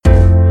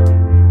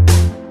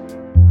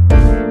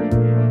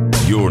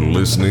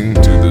listening to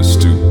the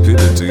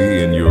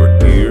Stupidity in Your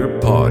Ear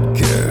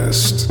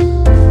podcast.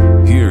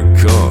 Here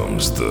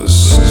comes the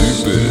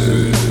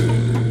stupid.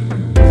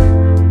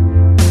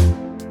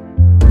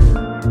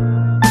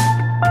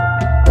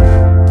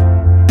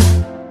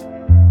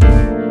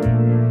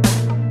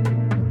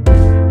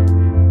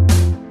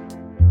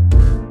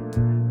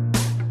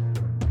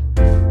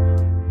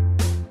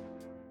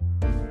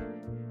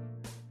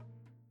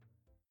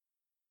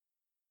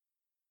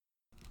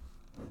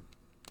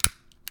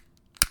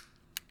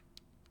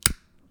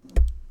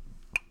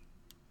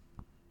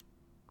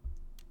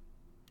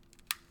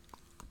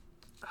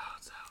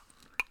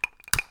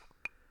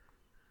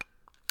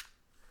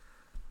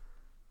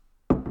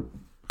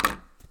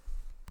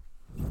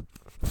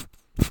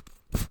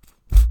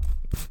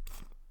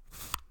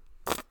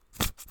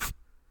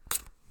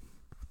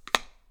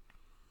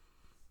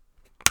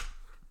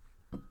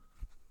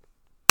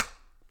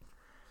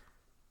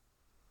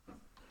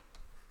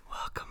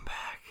 Welcome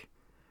back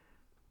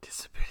to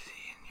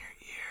Stupidity in Your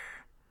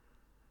Ear.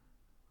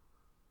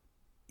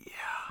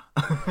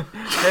 Yeah.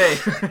 Hey.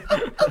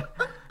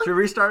 Should we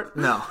restart?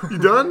 No. You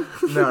done?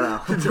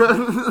 No. You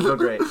done? So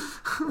great.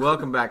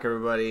 Welcome back,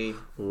 everybody.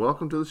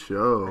 Welcome to the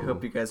show. I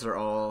hope you guys are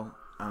all.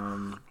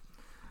 And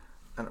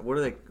what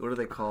do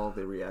they call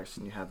the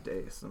reaction you have to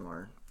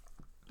ASMR?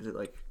 Is it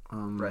like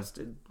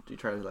rested? Do you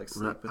try to like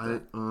sleep with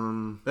that?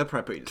 That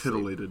probably put you to sleep.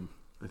 Titillated,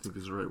 I think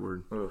is the right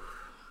word. Oof.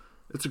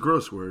 It's a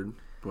gross word,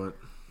 but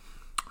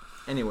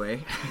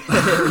Anyway,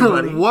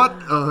 everybody. What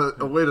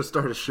a way to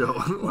start a show.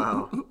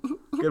 Wow.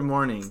 Good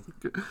morning,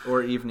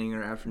 or evening,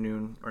 or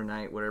afternoon, or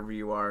night, whatever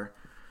you are.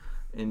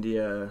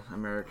 India,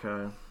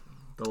 America,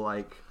 the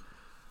like.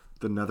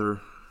 The Nether.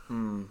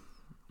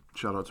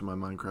 Shout out to my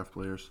Minecraft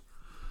players.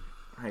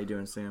 How you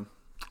doing, Sam?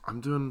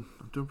 I'm doing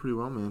pretty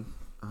well, man.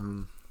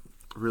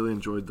 Really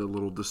enjoyed the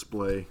little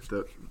display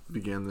that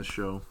began this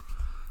show.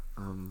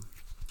 I'm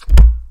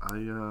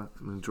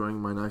enjoying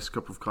my nice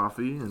cup of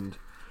coffee and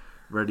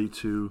ready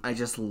to... I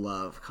just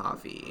love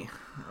coffee.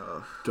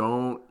 Ugh.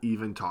 Don't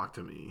even talk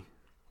to me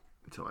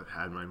until I've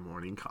had my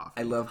morning coffee.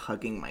 I love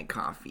hugging my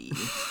coffee.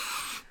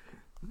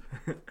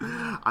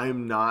 I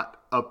am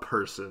not a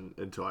person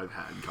until I've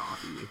had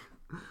coffee.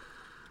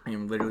 I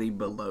am literally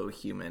below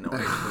human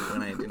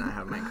when I do not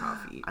have my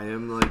coffee. I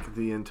am like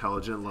the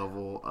intelligent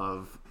level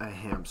of a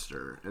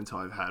hamster until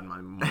I've had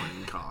my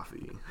morning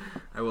coffee.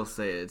 I will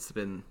say it's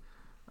been...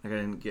 Like I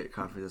didn't get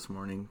coffee this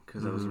morning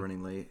because I was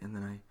running late, and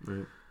then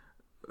Right.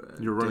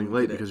 You're running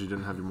late because you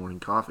didn't have your morning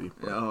coffee.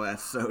 Oh,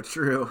 that's so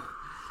true.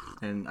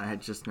 And I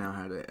had just now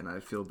had it, and I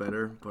feel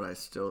better, but I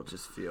still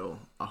just feel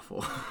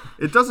awful.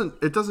 It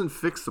doesn't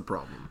fix the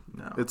problem.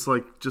 No. It's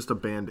like just a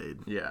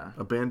Band-Aid. Yeah.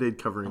 A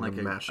Band-Aid covering Like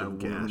a massive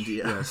wound, gash.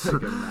 yeah. Yes.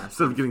 Like a massive...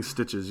 Instead of getting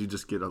stitches, you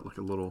just get a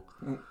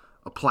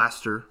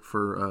plaster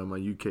for my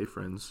UK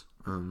friends.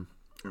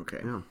 Okay.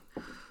 Yeah.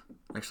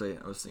 Actually,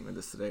 I was thinking of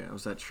this today. I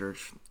was at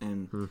church,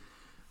 and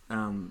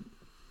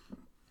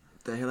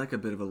they had like a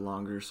bit of a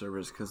longer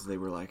service because they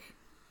were like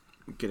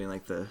getting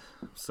like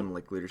some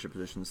like leadership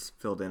positions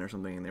filled in or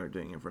something, and they were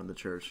doing it in front of the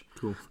church.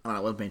 Cool. I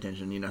wasn't paying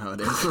attention. You know how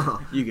it is.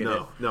 You get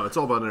it. No, it's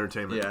all about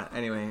entertainment. Yeah.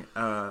 Anyway,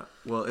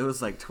 well, it was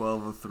like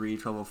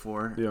 12:03,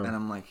 12:04, Yeah. and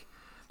I'm like,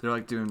 they're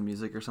like doing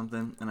music or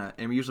something,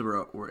 and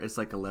usually it's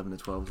like 11 to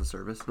 12 the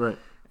service, Right.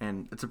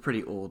 and it's a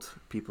pretty old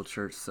people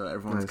church, so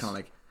everyone's Nice. kind of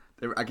like.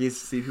 I guess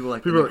see people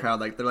like in the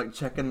crowd, like they're like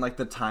checking like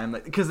the time,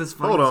 like because it's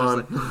funny.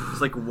 It's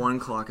like 1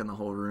 o'clock in the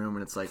whole room,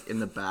 and it's like in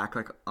the back,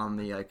 like on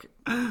the like.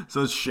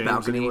 So it's shames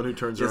balcony. anyone who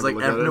turns it's around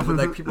like to look at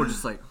it. like people are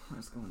just like,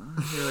 what's going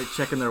on? They're like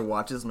checking their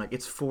watches. I'm like,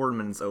 it's 4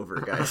 minutes over,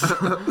 guys.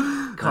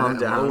 Calm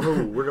down.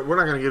 Oh, we're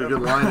not gonna get a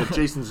good line at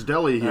Jason's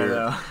Deli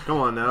here.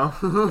 Come on now.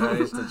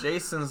 Guys, the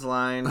Jason's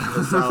line to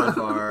the salad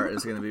bar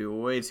is gonna be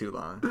way too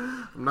long.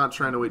 I'm not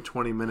trying to wait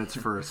 20 minutes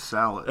for a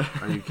salad.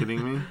 Are you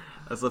kidding me?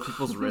 That's the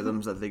people's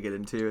rhythms that they get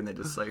into, and they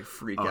just like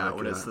freak out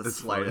when it's the it's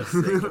slightest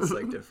funny. thing that's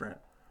like different.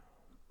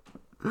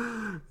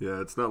 Yeah,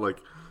 it's not like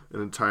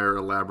an entire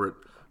elaborate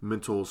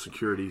mental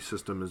security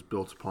system is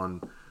built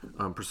upon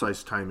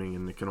precise timing,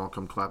 and it can all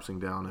come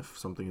collapsing down if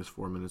something is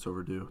 4 minutes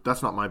overdue.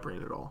 That's not my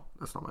brain at all.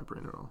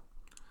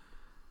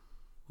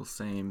 Well,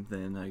 same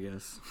then, I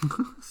guess.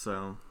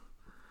 So,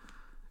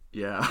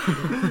 yeah.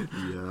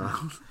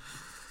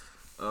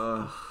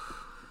 Yeah.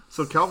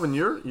 So Calvin,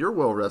 you're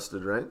well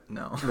rested, right?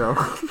 No. No.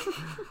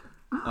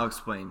 I'll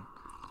explain.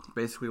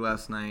 Basically,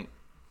 last night,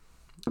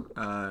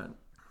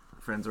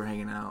 friends were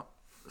hanging out.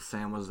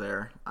 Sam was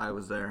there. I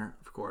was there,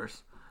 of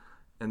course.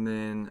 And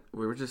then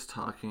we were just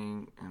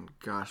talking, and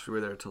gosh, we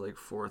were there till like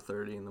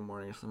 4:30 in the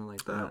morning or something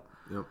like that.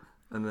 Yep.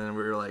 And then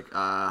we were like,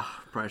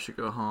 probably should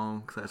go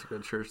home because I have to go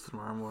to church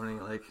tomorrow morning.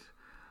 Like,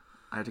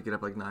 I had to get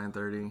up like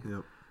 9:30.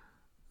 Yep. I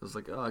was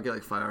like, I get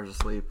like 5 hours of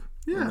sleep.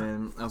 Yeah. And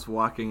then I was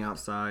walking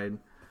outside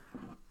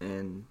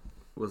and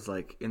was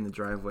like in the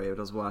driveway, but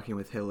I was walking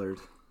with Hillard.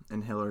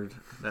 And Hillard,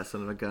 that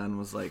son of a gun,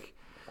 was like,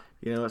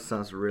 you know what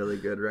sounds really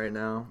good right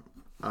now?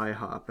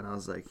 IHOP. And I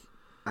was like,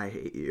 I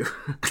hate you.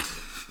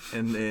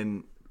 And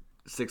then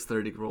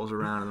 6:30 rolls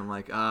around, and I'm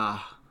like,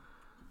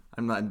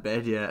 I'm not in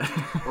bed yet.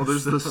 Oh,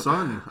 there's the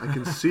sun. I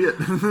can see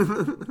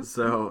it.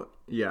 So,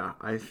 yeah,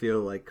 I feel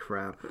like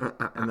crap.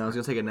 And I was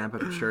going to take a nap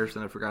after church,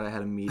 and I forgot I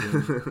had a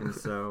meeting. And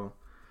so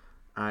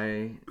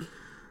I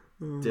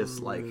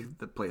dislike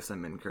the place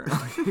I'm in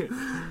currently.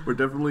 We're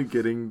definitely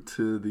getting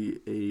to the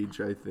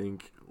age, I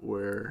think,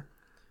 where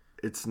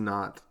it's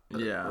not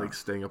like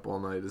staying up all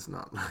night is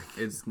not like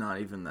it's not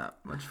even that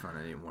much fun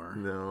anymore.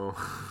 No.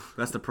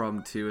 That's the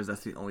problem too, is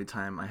that's the only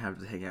time I have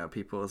to hang out with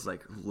people is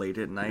like late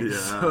at night. Yeah.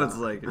 So it's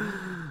like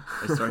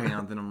I start hanging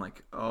out with them, I'm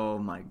like, oh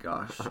my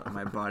gosh,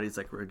 my body's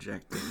like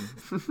rejecting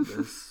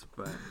this,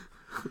 but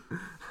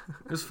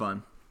it was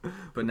fun.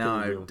 But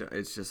now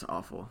it's just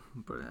awful,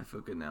 but I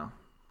feel good now.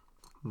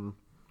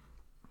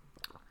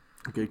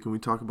 Okay, can we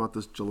talk about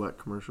this Gillette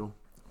commercial?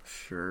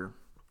 Sure.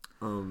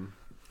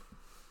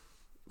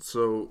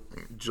 So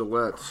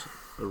Gillette,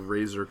 a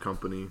razor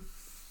company,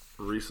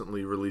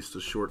 recently released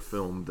a short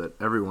film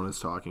that everyone is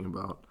talking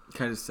about.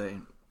 Can I just say,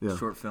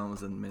 short film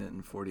is a minute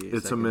and 48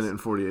 It's seconds. a minute and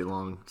 48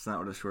 long. It's not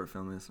what a short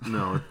film is.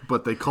 No,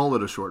 but they call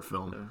it a short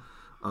film.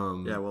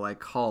 Well, I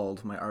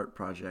called my art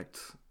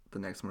project the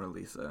next Mona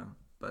Lisa,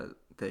 but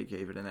they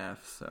gave it an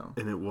F, so.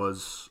 And it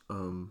was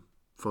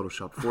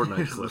Photoshop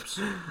Fortnite clips.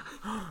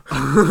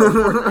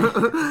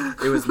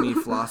 It was me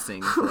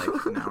flossing for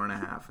like an hour and a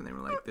half, and they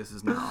were like, "This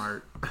is not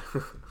art."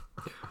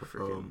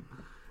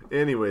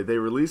 Anyway, they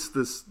released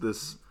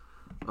this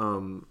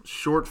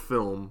short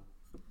film.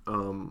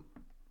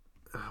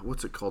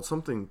 What's it called?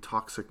 Something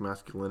Toxic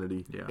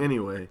Masculinity. Yeah.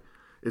 Anyway,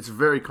 it's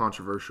very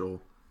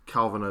controversial.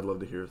 Calvin, I'd love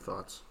to hear your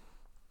thoughts.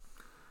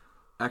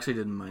 I actually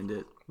didn't mind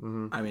it.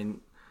 Mm-hmm. I mean,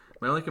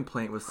 my only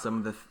complaint was some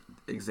of the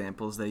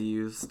examples they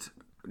used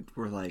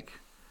were like,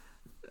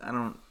 I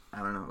don't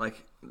know.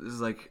 Like, this is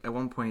like at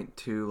one point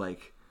too,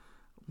 like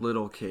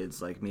little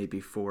kids, like maybe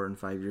 4 and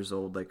 5 years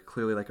old, like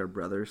clearly like our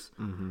brothers,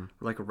 were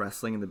like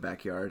wrestling in the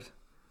backyard.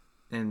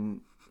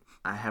 And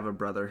I have a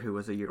brother who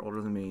was a year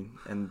older than me,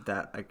 and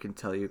that I can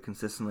tell you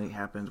consistently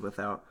happens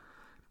without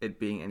it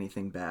being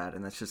anything bad.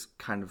 And that's just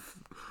kind of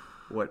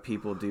what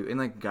people do. And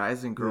like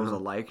guys and girls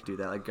alike do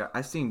that. Like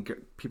I've seen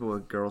people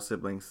with girl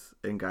siblings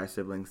and guy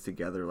siblings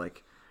together,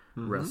 like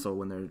wrestle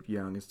when they're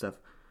young and stuff.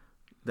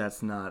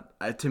 That's not,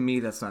 to me,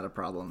 that's not a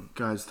problem.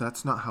 Guys,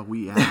 that's not how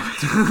we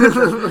act.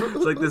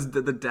 It's like this,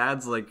 the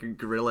dad's like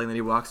grilling, and then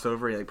he walks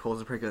over, he like pulls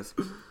a prick and goes,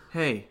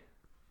 "Hey,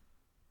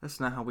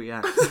 that's not how we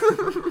act."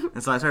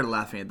 And so I started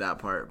laughing at that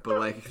part, but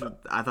like,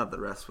 I thought the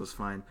rest was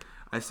fine.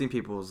 I've seen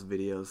people's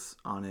videos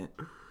on it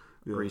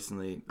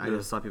recently. I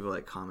just saw people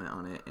like comment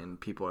on it, and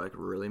people are like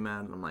really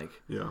mad, and I'm like,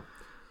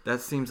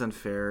 that seems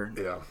unfair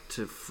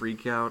to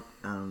freak out.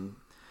 I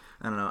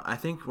don't know. I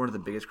think one of the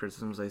biggest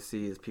criticisms I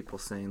see is people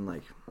saying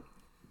like,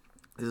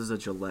 this is a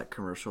Gillette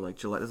commercial. Like,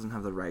 Gillette doesn't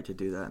have the right to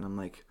do that. And I'm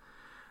like,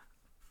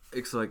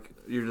 it's like,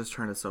 you're just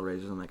trying to sell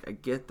razors. I'm like, I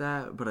get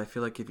that, but I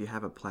feel like if you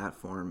have a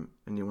platform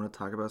and you want to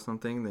talk about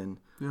something, then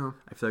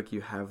I feel like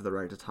you have the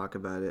right to talk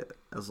about it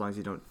as long as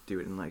you don't do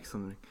it in like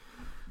some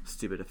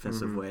stupid,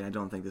 offensive way. And I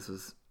don't think this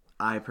was,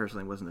 I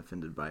personally wasn't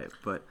offended by it.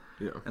 But,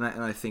 and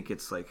I think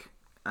it's like,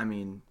 I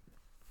mean,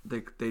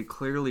 they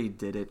clearly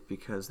did it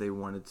because they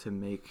wanted to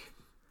make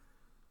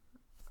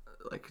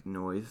like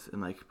noise and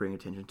like bring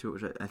attention to it,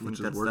 which I think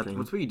that's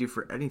what you do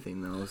for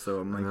anything though. So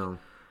I'm like,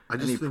 I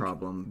just think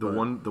problem.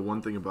 The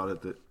one thing about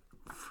it that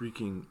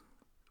freaking,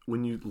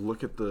 when you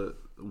look at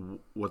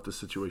what the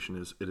situation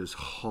is, it is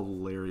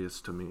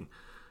hilarious to me,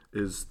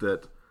 is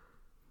that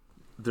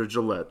they're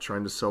Gillette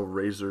trying to sell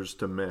razors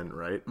to men,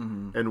 right?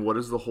 Mm-hmm. And what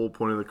is the whole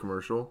point of the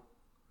commercial?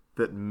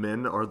 That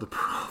men are the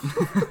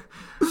problem.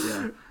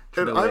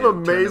 And I'm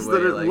amazed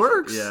that it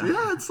works.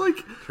 Yeah, it's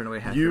like turn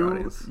away half your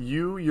audience.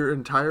 Your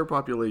entire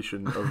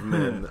population of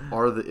men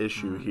are the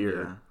issue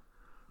here. Yeah.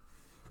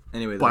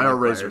 Anyway, buy our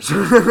razors.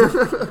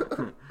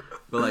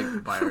 But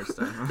like, buy our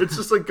stuff. It's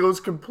just like goes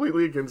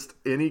completely against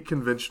any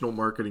conventional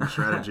marketing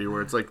strategy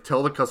where it's like,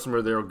 tell the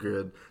customer they're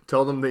good,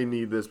 tell them they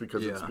need this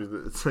because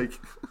it's like.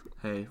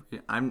 Hey,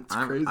 I've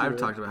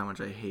talked about how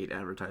much I hate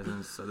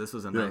advertisements, so this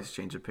was a nice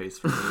change of pace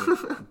for me.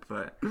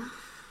 But.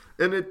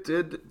 And it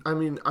did, I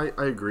mean, I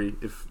agree.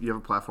 If you have a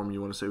platform, you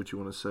want to say what you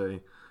want to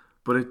say.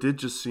 But it did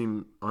just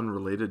seem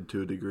unrelated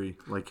to a degree.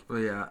 Like,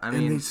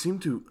 and they seem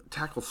to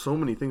tackle so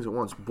many things at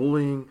once.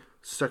 Bullying,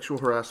 sexual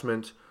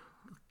harassment,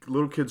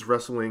 little kids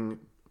wrestling,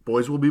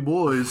 boys will be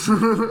boys.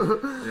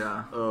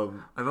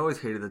 I've always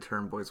hated the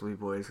term boys will be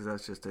boys because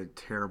that's just a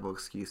terrible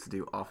excuse to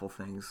do awful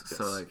things. Yes,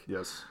 so, like,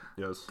 yes.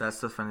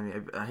 That's the fun of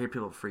me. I hear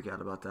people freak out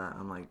about that.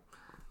 I'm like,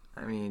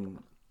 I mean,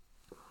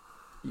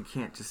 you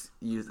can't just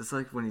use, it's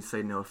like when you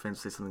say no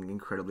offense, say something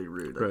incredibly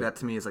rude. Like that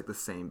to me is like the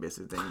same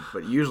basic thing,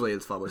 but usually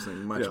it's followed by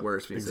something much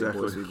worse when you say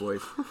boys will be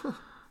boys.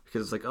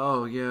 Because it's like,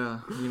 oh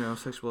yeah, you know,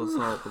 sexual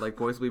assault, but like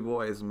boys will be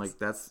boys. I'm like,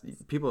 that's,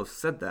 people have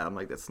said that. I'm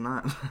like, that's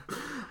not.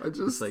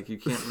 It's like, you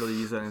can't really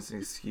use that as an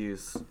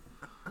excuse.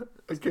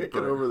 I can't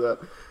get over that.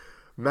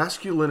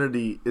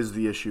 Masculinity is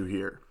the issue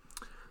here.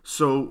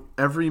 So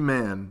every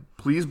man,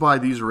 please buy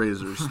these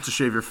razors to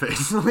shave your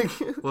face. Like,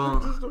 Well,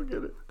 I just don't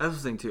get it. that's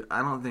the thing too.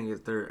 I don't think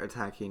if they're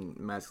attacking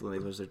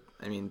masculinity.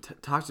 I mean,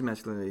 toxic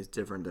masculinity is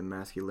different than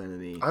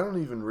masculinity. I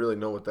don't even really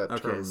know what that term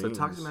Okay, means. so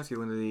toxic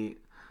masculinity,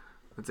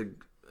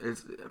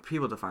 it's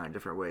people define it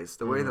different ways.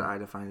 The way that I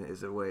define it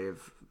is a way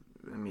of,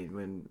 I mean,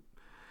 when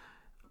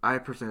I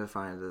personally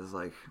define it as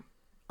like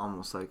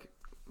almost like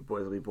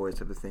boys will be boys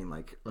type of thing.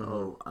 Like,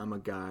 oh, I'm a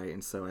guy,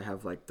 and so I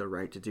have like the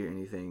right to do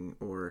anything,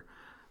 or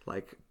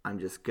like I'm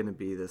just gonna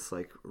be this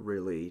like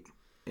really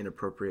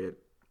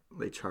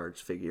inappropriately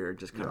charged figure,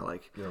 just kind of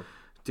like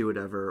do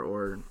whatever,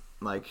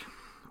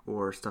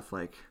 or stuff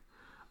like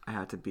I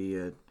had to be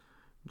a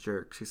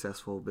jerk,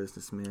 successful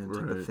businessman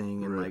type of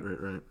thing, and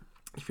right.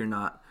 if you're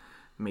not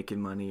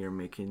making money or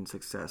making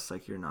success,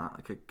 like you're not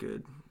like a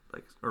good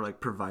like or like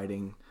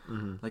providing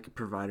like a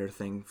provider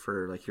thing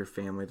for like your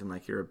family, then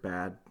like you're a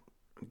bad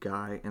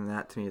guy, and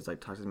that to me is like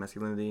toxic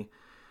masculinity.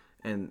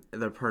 And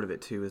the part of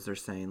it too is they're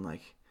saying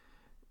like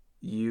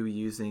you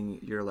using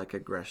your like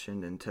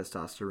aggression and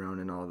testosterone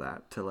and all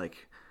that to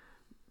like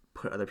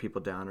put other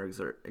people down or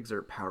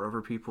exert power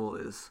over people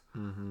is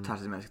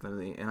toxic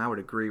masculinity, and I would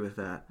agree with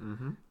that.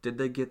 Did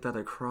they get that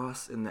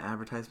across in the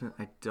advertisement?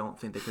 I don't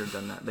think they could have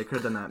done that. They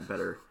could have done that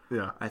better.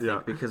 I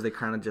think because they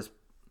kind of just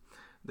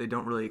they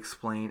don't really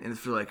explain, and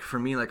it's like for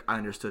me, like I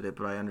understood it,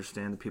 but I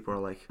understand that people are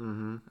like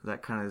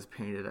that kind of is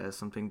painted as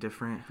something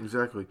different.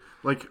 Exactly,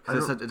 like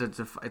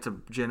it's a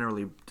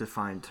generally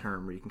defined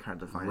term where you can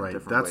kind of define it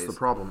different That's ways. the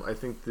problem. I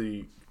think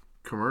the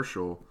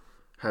commercial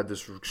had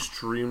this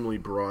extremely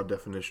broad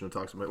definition of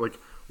toxic. Like,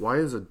 why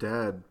is a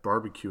dad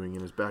barbecuing in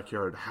his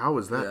backyard? How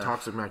is that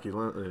toxic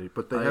masculinity?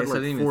 But they had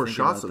like 4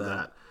 shots of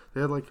that.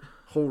 They had like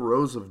whole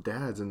rows of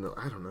dads, and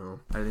I don't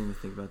know. I didn't even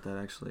think about that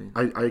actually.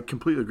 I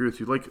completely agree with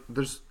you. Like,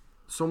 there's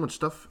so much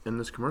stuff in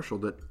this commercial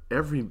that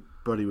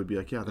everybody would be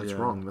like, yeah, that's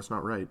wrong. That's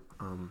not right.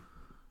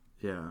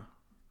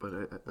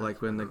 But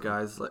like when the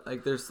guys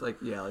like there's like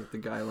like the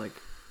guy like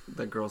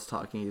the girl's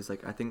talking, he's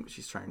like I think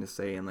she's trying to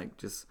say and like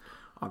just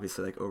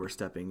obviously like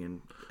overstepping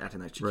and acting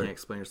like she can't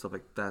explain herself,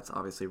 like that's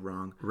obviously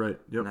wrong. Right.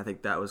 Yep. And I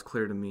think that was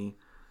clear to me.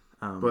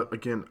 But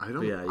again,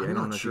 I'm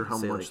not sure how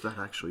much like,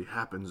 that actually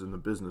happens in the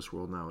business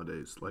world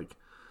nowadays. Like,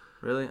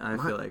 really, I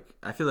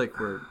feel like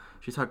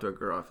she talked to a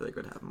girl. I feel like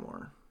it would happen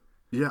more.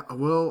 Yeah,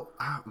 well,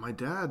 my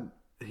dad,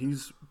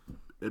 he's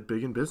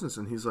big in business,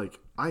 and he's like,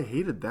 I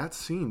hated that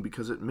scene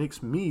because it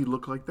makes me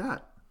look like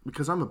that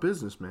because I'm a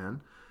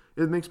businessman.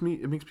 It makes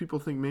people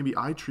think maybe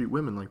I treat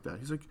women like that.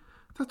 He's like,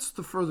 that's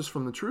the furthest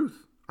from the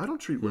truth. I don't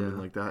treat women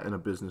like that in a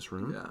business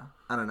room. Yeah,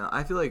 I don't know.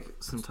 I feel like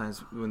sometimes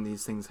when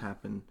these things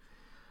happen,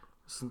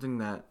 something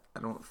that I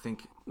don't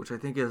think, which I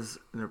think is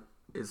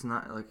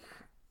not like,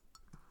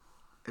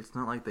 it's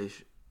not like they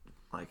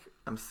like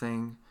I'm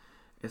saying,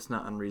 it's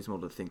not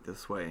unreasonable to think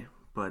this way.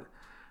 But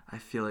I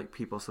feel like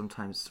people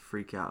sometimes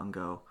freak out and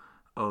go,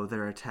 oh,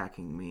 they're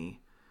attacking me.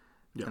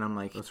 Yeah, and I'm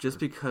like, just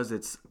because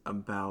it's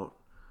about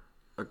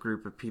a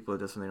group of people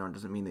that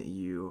doesn't mean that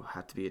you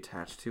have to be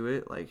attached to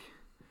it. Like,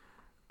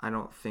 I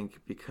don't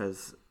think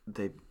because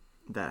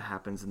that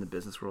happens in the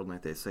business world, and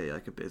like they say,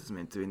 like a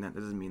businessman doing that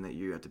doesn't mean that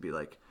you have to be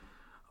like,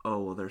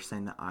 oh, well, they're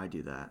saying that I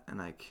do that. And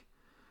like,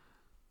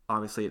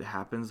 obviously it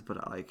happens,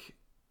 but like,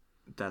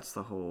 that's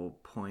the whole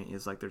point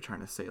is like they're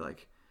trying to say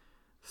like,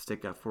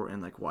 stick up for it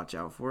and like watch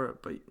out for it,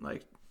 but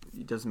like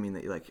it doesn't mean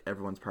that like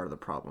everyone's part of the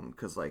problem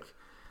because like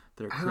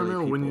they're I don't know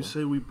people... when you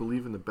say we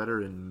believe in the better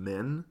in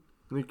men,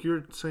 like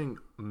you're saying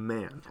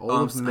men,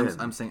 men.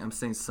 I'm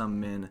saying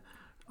some men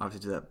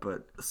obviously do that,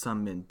 but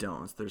some men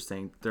don't. They're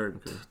saying they're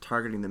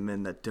targeting the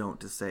men that don't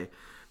to say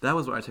that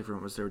was what I take from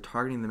it was they were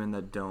targeting the men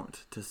that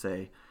don't to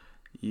say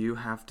you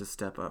have to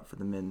step up for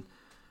the men.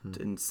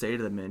 And say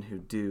to the men who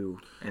do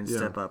and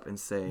step up and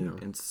say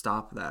and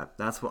stop that.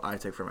 That's what I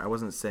take from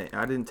it.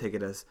 I didn't take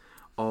it as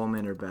all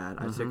men are bad.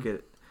 I took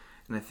it,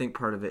 and I think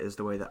part of it is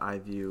the way that I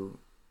view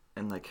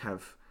and like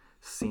have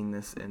seen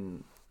this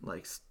and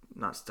like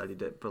not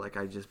studied it, but like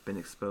I've just been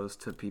exposed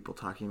to people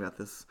talking about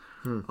this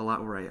a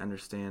lot where I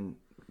understand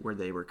where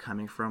they were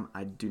coming from.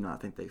 I do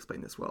not think they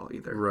explained this well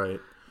either.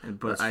 Right.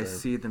 But I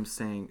see them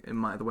saying,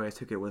 the way I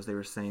took it was they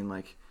were saying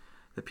like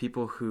the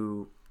people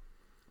who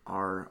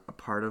are a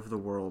part of the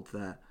world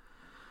that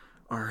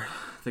are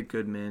the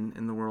good men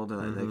in the world that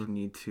like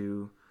need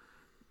to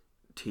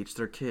teach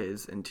their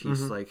kids and teach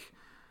like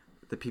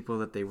the people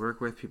that they work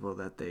with, people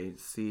that they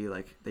see,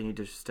 like they need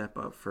to step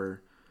up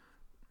for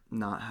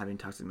not having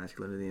toxic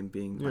masculinity and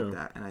being like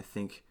that. And I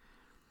think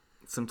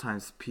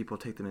sometimes people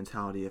take the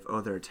mentality of, oh,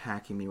 they're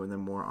attacking me when they're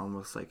more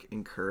almost like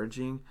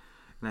encouraging.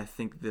 And I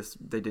think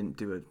they didn't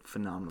do a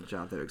phenomenal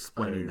job of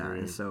explaining that.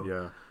 And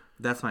so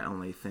that's my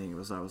only thing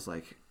was I was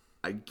like,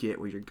 I get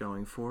what you're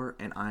going for,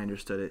 and I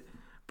understood it,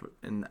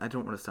 and I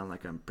don't want to sound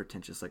like I'm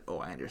pretentious, like, oh,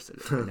 I understood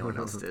it, but no one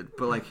else did.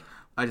 But like,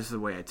 I just the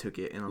way I took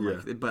it, and I'm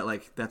like, but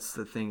like that's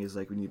the thing is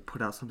like when you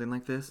put out something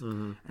like this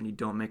and you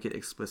don't make it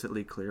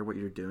explicitly clear what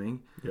you're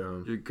doing,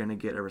 you're gonna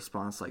get a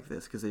response like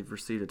this because they've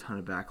received a ton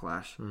of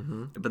backlash.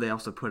 But they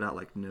also put out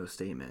like no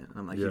statement.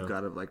 I'm like, you've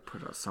got to like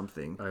put out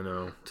something. I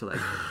know to like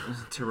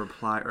to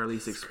reply or at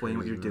least explain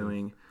what you're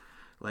doing,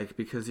 like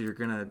because you're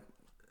gonna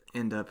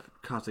end up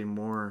causing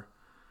more.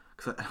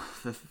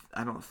 Because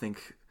I don't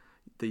think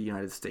the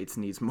United States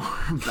needs more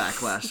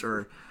backlash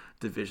or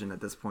division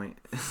at this point.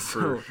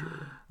 So,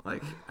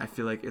 like, I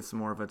feel like it's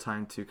more of a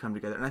time to come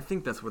together. And I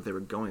think that's what they were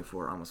going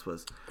for almost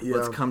was,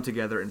 let's come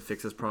together and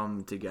fix this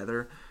problem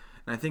together.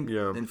 And I think,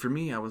 and for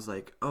me, I was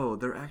like, oh,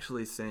 they're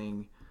actually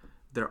saying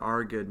there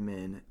are good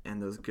men,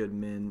 and those good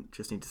men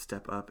just need to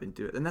step up and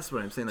do it. And that's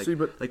what I'm saying.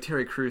 Like, like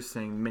Terry Crews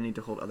saying men need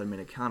to hold other men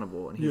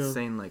accountable. And he's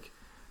saying, like,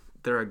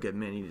 there are good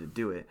men, you need to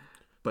do it.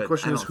 But the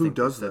question is, who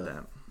does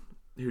that?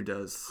 Who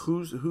does?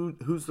 Who's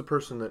the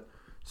person that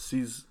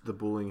sees the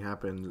bullying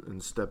happen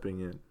and stepping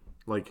in?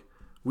 Like,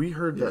 we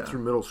heard that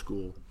through middle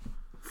school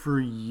for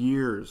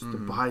years. The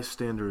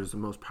bystander is the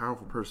most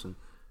powerful person.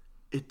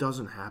 It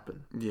doesn't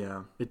happen.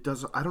 Yeah. It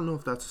doesn't. I don't know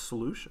if that's a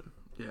solution.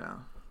 Yeah.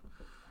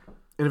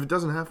 And if it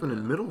doesn't happen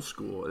in middle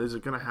school, is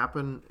it going to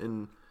happen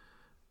in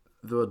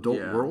the adult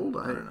world?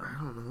 I don't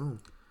know.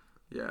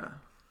 Yeah.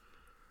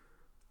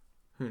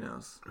 Who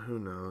knows? Who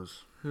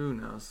knows?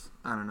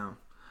 I don't know.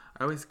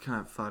 I always kind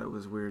of thought it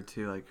was weird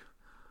too, like,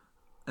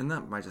 and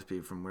that might just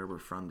be from where we're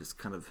from, just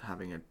kind of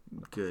having a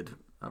good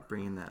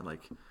upbringing that,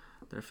 like,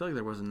 I feel like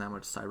there wasn't that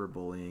much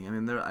cyberbullying. I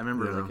mean, I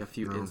remember like a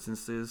few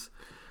instances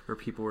where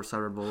people were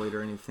cyberbullied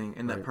or anything,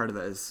 and that part of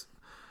that is,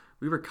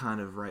 we were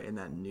kind of right in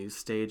that new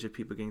stage of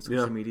people getting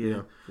social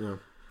media,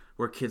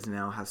 where kids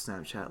now have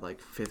Snapchat like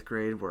 5th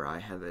grade, where I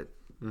have it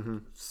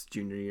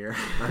junior year.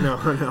 I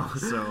know.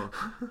 So,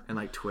 and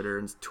like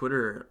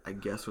Twitter, I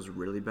guess was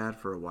really bad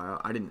for a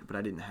while. I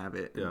didn't have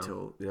it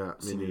until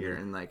senior year,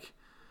 and like,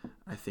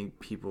 I think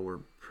people were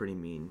pretty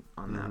mean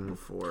on that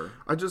before.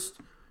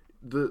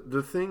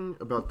 The thing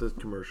about this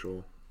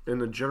commercial, in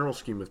the general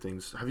scheme of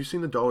things, have you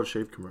seen the Dollar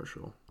Shave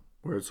commercial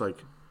where it's like,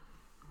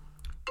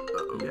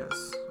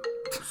 yes,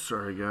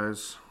 sorry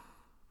guys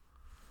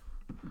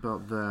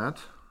about that.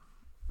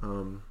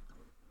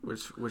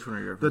 Which one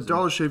are you referencing? The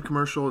Dollar Shave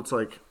commercial, it's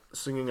like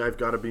singing I've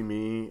Gotta Be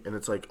Me, and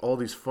it's like all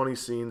these funny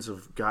scenes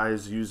of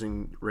guys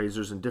using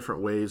razors in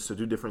different ways to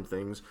do different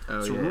things.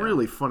 It's a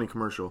really funny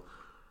commercial.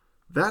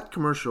 That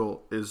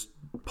commercial is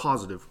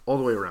positive all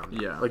the way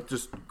around. Yeah. Like,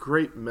 just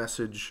great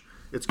message.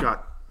 It's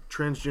got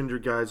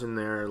transgender guys in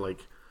there.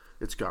 Like,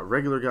 it's got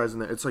regular guys in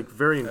there. It's like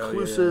very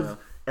inclusive.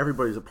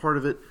 Everybody's a part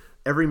of it.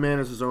 Every man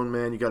is his own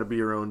man. You got to be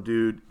your own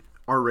dude.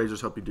 Our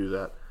razors help you do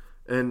that.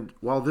 And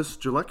while this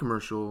Gillette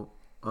commercial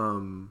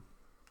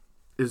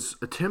is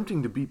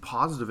attempting to be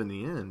positive in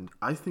the end,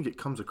 I think it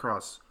comes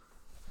across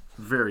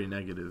very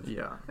negative.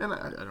 Yeah. And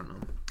I don't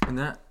know. And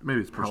that maybe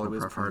it's probably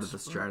was part of the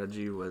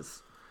strategy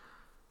was,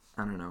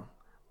 I don't know.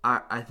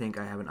 I think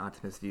I have an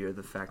optimist view of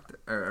the fact,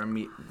 I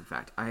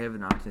have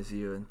an optimist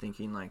view in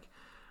thinking like,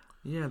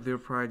 yeah, they were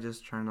probably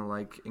just trying to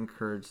like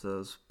encourage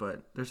those,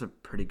 but there's a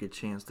pretty good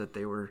chance that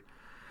they were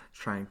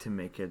trying to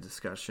make a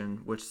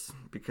discussion,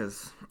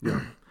 because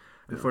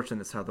unfortunately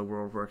that's how the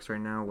world works right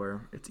now,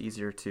 where it's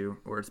easier to,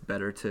 or it's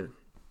better to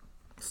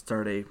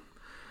start a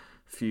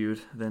feud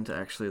than to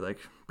actually like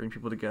bring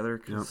people together,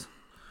 because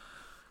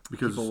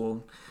people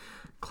will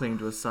cling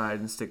to a side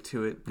and stick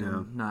to it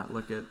and not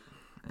look at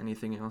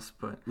anything else.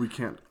 But we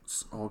can't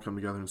all come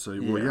together and say,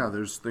 well,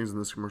 there's things in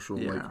this commercial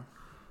like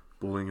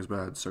bullying is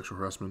bad, sexual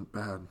harassment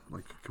bad.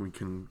 Like, we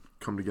can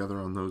come together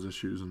on those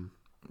issues. And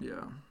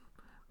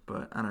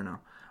but I don't know.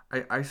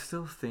 I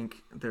still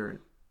think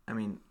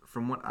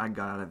from what I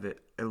got out of it,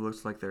 it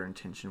looks like their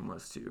intention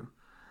was to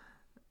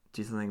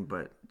do something,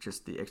 but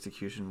just the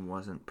execution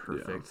wasn't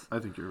perfect. I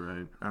think you're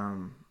right.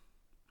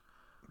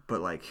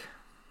 But like,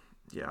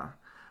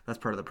 that's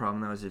part of the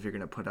problem though, is if you're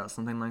going to put out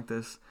something like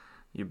this,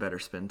 you better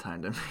spend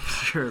time to make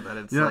sure that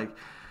it's like,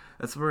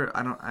 that's where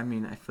I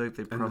feel like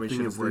they probably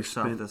should have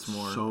workshopped this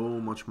more. So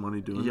much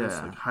money doing this,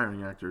 like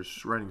hiring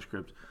actors, writing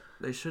scripts.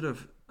 They should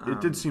have. It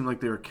did seem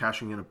like they were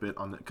cashing in a bit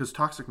on that, because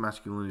toxic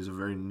masculinity is a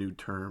very new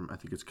term. I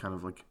think it's kind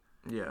of like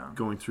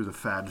going through the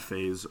fad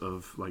phase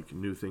of like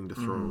new thing to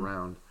throw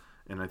around,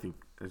 and I think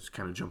it's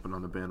kind of jumping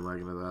on the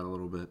bandwagon of that a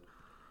little bit.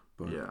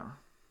 But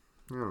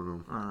I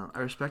don't know. I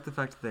respect the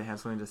fact that they had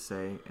something to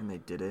say and they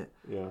did it.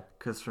 Yeah.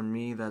 Because for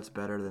me, that's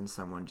better than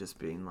someone just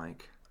being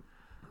like,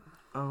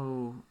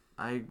 "Oh,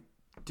 I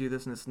do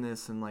this and this and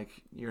this," and like,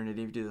 "You're an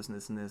idiot, you do this and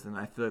this and this." And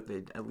I feel like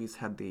they at least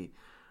had the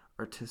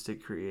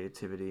artistic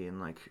creativity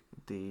and like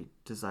the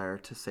desire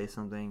to say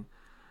something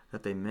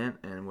that they meant,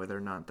 and whether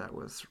or not that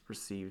was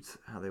received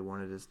how they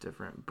wanted is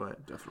different.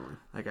 But definitely,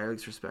 like, I at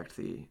least respect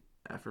the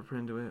effort put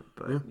into it.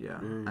 But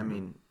I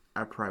mean,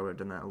 I probably would have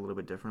done that a little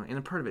bit differently. And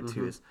a part of it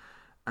too is,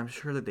 I'm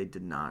sure that they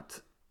did not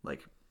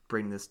like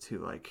bring this to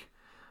like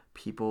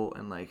people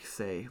and like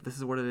say, "This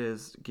is what it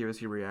is. Give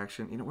us your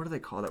reaction." You know, what do they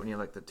call that when you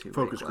have like the two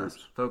focus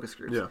groups? Focus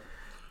groups. Yeah.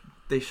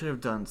 They should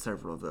have done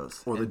several of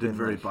those. Or they did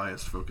very like,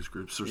 biased focus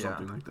groups or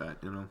something like that,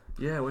 you know?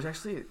 Yeah, which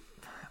actually,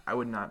 I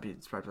would not be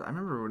surprised. I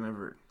remember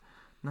whenever,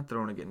 not that I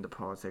want to get into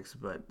politics,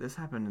 but this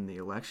happened in the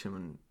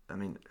election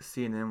when,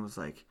 CNN was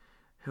like,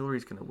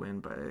 Hillary's going to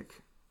win by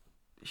like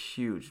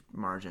huge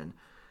margin.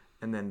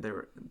 And then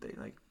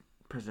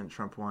President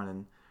Trump won,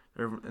 and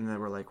they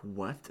were like,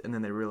 what? And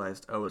then they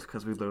realized, oh, it's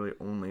because we literally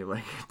only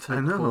like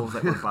took polls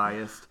that were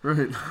biased.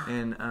 Right.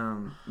 And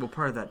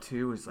part of that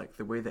too is like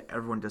the way that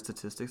everyone does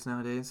statistics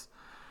nowadays.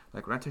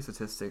 Like when I took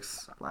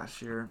statistics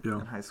last year in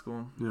high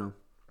school,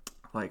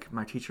 like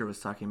my teacher was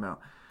talking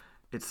about,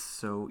 it's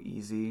so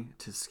easy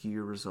to skew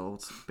your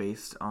results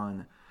based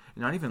on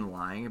not even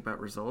lying about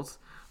results,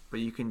 but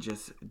you can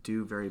just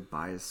do very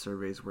biased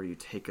surveys where you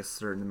take a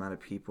certain amount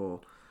of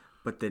people,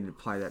 but then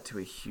apply that to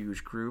a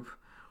huge group.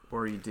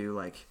 Or you do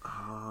like...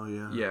 Oh,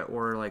 yeah. Yeah,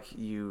 or like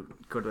you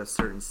go to a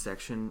certain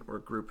section or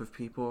group of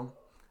people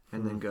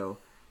and then go,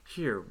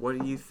 here, what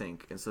do you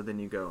think? And so then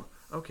you go,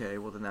 okay,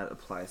 well then that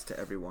applies to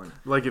everyone.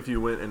 Like if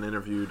you went and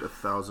interviewed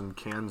 1,000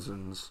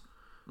 Kansans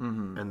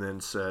and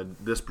then said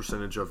this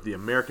percentage of the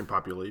American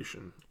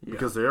population,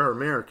 because they are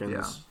Americans.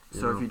 Yeah.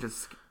 So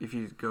if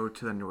you go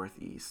to the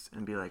Northeast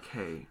and be like,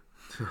 hey,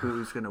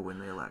 who's going to win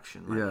the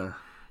election? Like,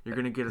 you're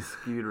going to get a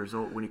skewed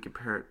result when you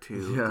compare it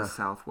to the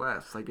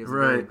Southwest. Like, it's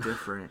very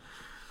different.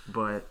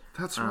 But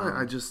that's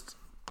why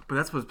But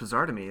that's what's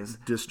bizarre to me is...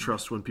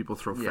 distrust when people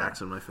throw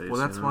facts in my face. Well,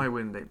 that's why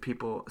when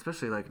people,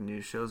 especially like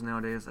news shows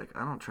nowadays, like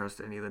I don't trust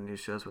any of the news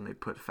shows when they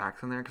put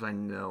facts in there because I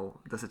know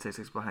the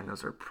statistics behind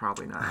those are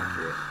probably not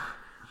accurate.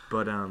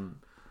 But, how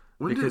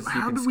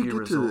did we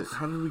get to this?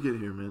 How did we get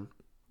here, man?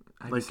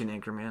 I like an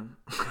anchorman.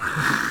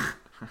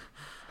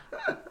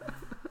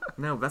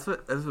 No, that's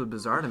what's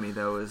bizarre to me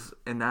though is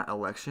in that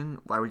election,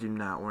 why would you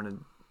not want to?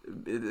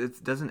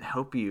 It doesn't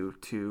help you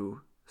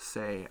to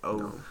say,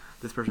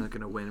 this person's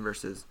going to win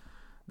versus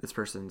this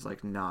person's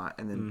like not,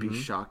 and then be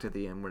shocked at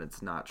the end when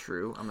it's not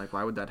true. I'm like,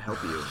 why would that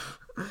help you?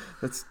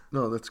 That's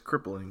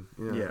crippling.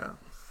 Yeah.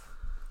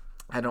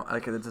 I don't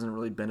like it. It doesn't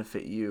really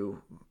benefit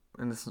you,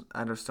 and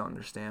I just don't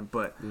understand.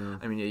 But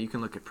you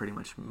can look at pretty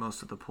much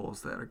most of the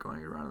polls that are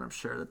going around, and I'm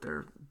sure that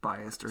they're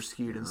biased or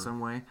skewed in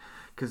some way,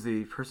 because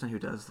the person who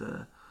does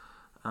the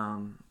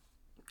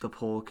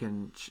poll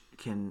can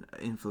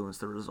influence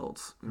the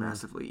results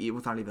massively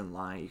without even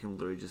lying. You can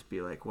literally just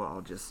be like, well,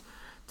 I'll just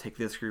take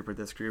this group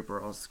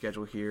or I'll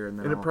schedule here, and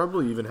then it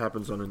probably even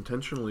happens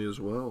unintentionally as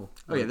well.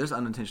 Oh yeah, there's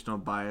unintentional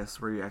bias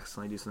where you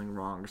accidentally do something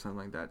wrong or something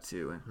like that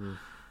too,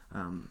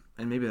 and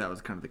maybe that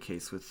was kind of the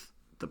case with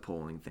the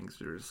polling things.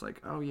 They're just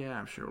like, oh yeah,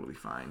 I'm sure it'll be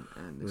fine,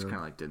 and they just kind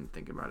of like didn't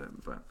think about it.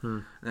 But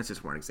and that's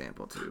just one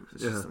example too.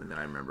 It's just something that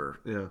I remember.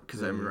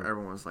 Because I remember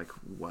everyone was like,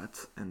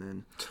 what, and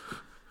then.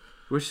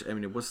 Which,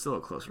 it was still a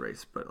close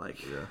race, but,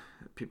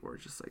 people were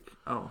just like,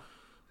 oh,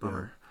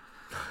 bummer.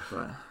 Yeah.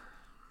 But...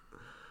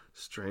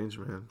 strange,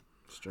 man.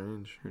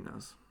 Strange. Who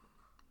knows?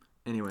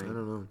 Anyway, I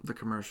don't know. The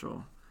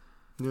commercial.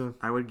 Yeah.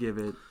 I would give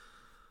it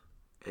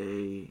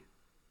a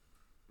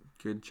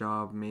good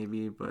job,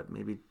 maybe, but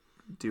maybe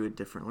do it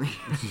differently.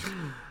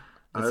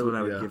 That's what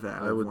I would give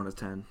that out of 1 to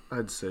 10.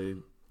 I'd say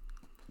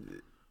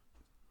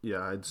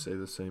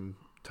the same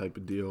type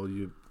of deal.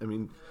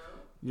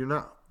 You're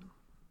not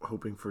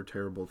hoping for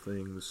terrible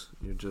things.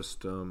 You're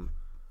just I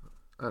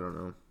don't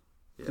know,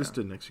 just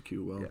didn't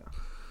execute well.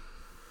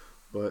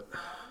 But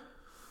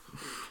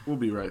we'll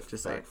be right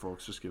back,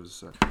 folks. Just give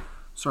us a sec.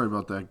 Sorry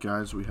about that,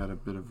 guys. We had a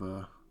bit of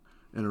a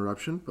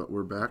interruption, but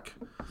we're back.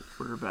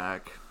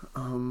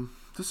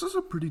 This is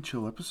a pretty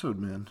chill episode,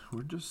 man.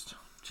 We're just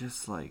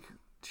like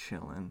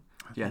chilling.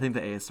 I think the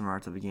ASMR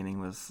at the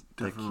beginning was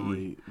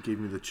definitely the key. Gave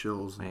me the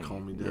chills and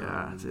calmed me down.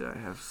 Yeah, dude, I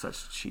have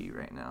such chi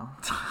right now.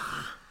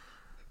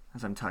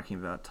 As I'm talking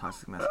about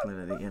toxic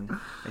masculinity and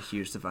a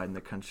huge divide in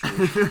the country.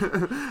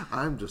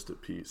 I'm just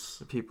at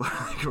peace. People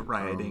are like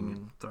rioting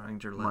and throwing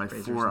Gillette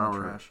razors in the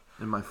trash.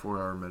 In my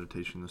 4-hour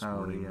meditation this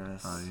morning,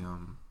 I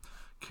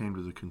came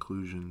to the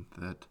conclusion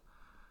that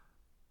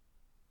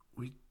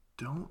we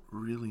don't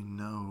really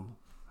know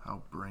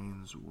how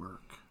brains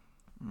work.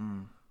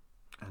 And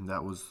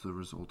that was the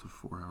result of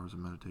 4 hours of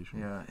meditation.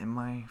 Yeah, in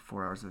my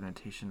 4 hours of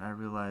meditation, I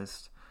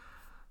realized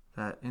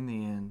that in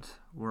the end,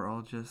 we're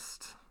all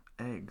just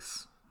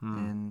eggs.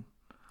 And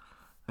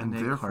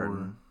therefore,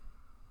 carton.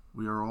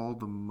 We are all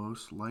the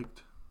most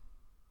liked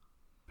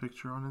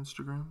picture on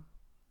Instagram.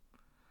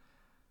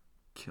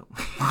 Kill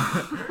me.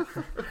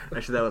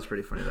 Actually, that was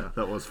pretty funny though.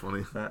 That was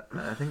funny.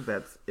 I think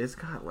it's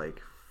got like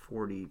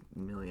 40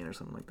 million or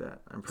something like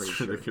that. I'm pretty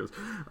sure. Ridiculous.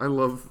 I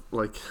love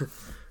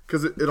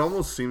because it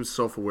almost seems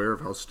self-aware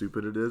of how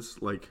stupid it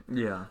is. Like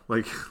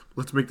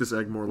let's make this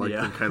egg more like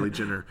than Kylie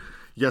Jenner.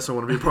 Yes, I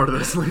want to be a part of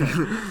this. I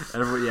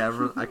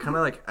kind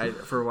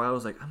of for a while I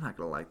was like, I'm not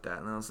gonna like that,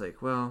 and I was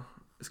like, well,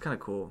 it's kind of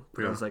cool.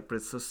 But I was like, but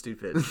it's so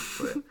stupid.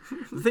 But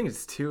the thing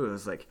is, too, it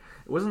was like,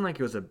 it wasn't like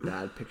it was a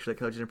bad picture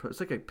that Kylie Jenner put. It's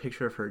like a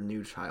picture of her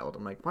new child.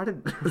 I'm like, why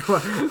did it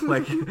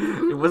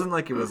wasn't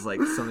like it was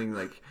like something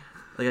like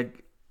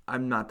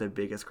I'm not the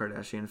biggest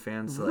Kardashian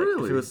fan, so like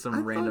Really? if it was some I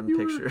random thought you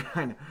were- picture,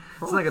 I know.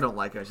 It's not like I don't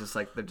like it. It's just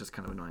like they're just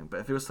kind of annoying.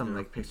 But if it was some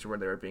like picture where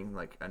they were being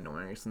like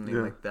annoying or something,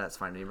 Yeah. like that's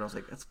fine to me. But I was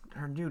like, that's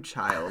her new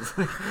child.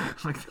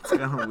 Like that's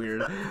kind of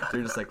weird.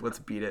 They're just like, let's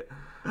beat it.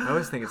 I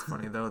always think it's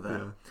funny though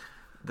that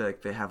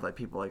like they have like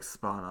people like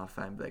spawn off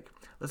and be like,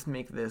 let's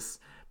make this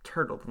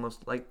turtle the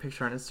most liked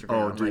picture on Instagram.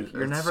 Oh, I'm dude, like,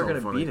 you're that's never so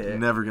gonna funny. beat it.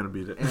 Never gonna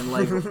beat it. And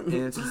like, and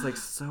it's just like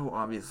so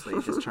obviously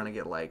just trying to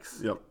get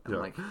likes. Yep. I'm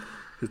Yep. like,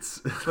 It's.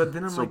 but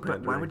then I'm so like, but why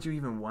pandering. would you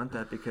even want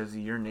that? Because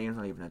your name's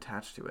not even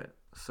attached to it.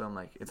 So I'm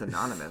like, it's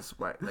anonymous.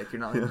 Why? Like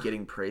you're not like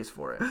getting praise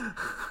for it.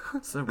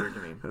 It's so weird to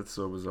me. That's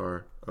so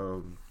bizarre.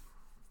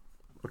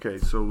 Okay,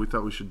 so we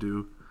thought we should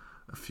do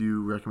a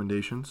few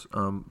recommendations.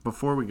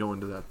 Before we go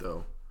into that,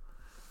 though,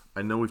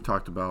 I know we've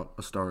talked about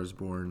A Star Is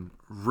Born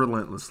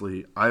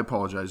relentlessly. I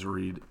apologize,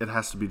 Reed. It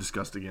has to be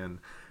discussed again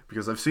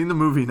because I've seen the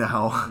movie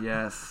now,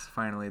 Yes,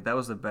 finally, that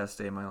was the best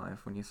day of my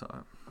life when you saw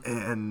it.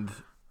 and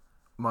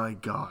my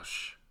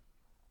gosh,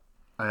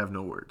 I have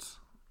no words.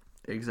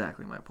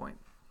 Exactly my point.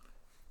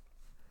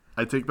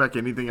 I take back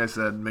anything I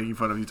said, making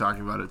fun of you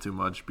talking about it too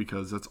much,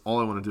 because that's all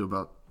I want to do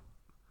about.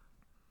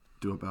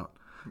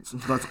 So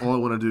that's all I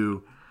want to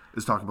do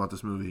is talk about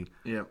this movie.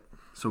 Yep.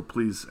 So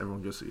please,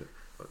 everyone, go see it.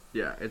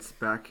 Yeah, it's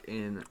back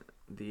in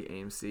the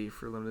AMC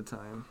for a limited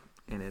time,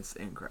 and it's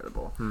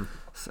incredible.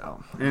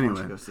 So Anyway. why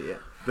don't you go see it?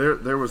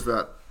 There was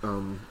that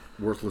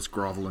worthless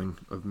groveling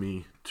of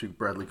me to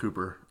Bradley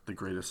Cooper, the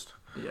greatest.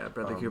 Yeah,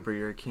 Bradley Cooper,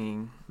 you're a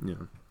king. Yeah.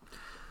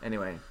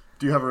 Anyway,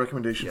 Do you have a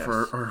recommendation Yes.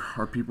 for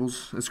our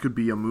peoples? This could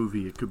be a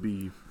movie. It could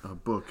be a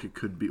book. It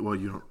could be. Well,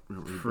 you don't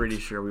really. read pretty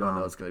books. sure we all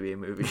know it's going to be a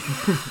movie.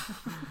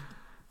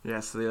 Yeah,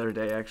 so the other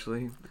day,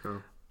 actually,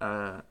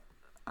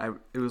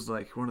 it was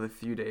like one of the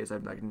few days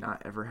I've like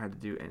not ever had to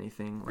do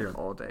anything like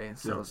all day.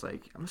 So I was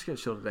like, I'm just gonna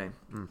chill today.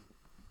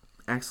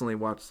 Accidentally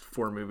watched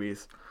 4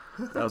 movies.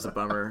 That was a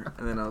bummer.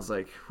 And then I was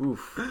like,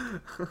 oof,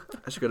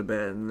 I should go to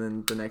bed. And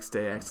then the next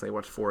day I accidentally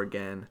watched 4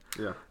 again.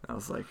 Yeah. I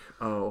was like,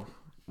 oh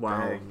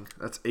wow. Dang.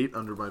 That's 8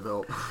 under my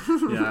belt.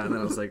 Yeah, and then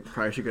I was like,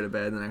 probably should go to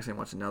bed. And then I accidentally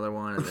watched another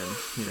one, and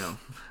then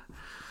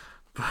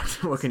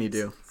but what can you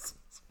do?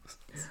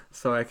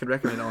 So I could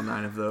recommend all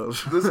 9 of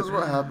those. This is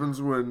what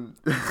happens when.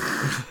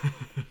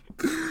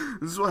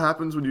 This is what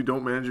happens when you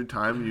don't manage your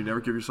time and you never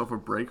give yourself a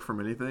break from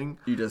anything.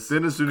 You just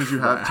Then as soon as you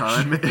have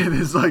crash. time, it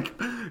is like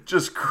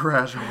just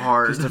crash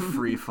hard. just a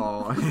free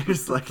fall.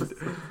 It's like,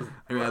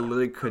 I mean, I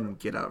literally couldn't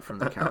get up from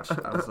the couch.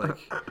 I was like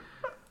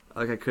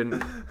I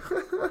couldn't,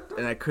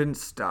 and I couldn't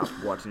stop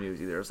watching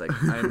movies either. I was like,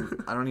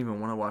 I don't even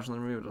want to watch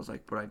another movie, but I was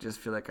like, but I just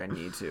feel like I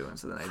need to, and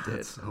so then I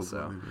did.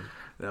 So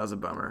that was a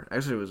bummer.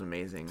 Actually, it was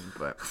amazing,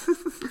 but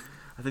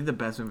I think the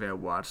best movie I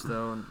watched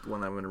though, and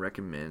one I'm going to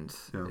recommend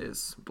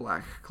is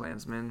Black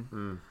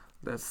Klansman.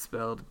 That's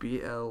spelled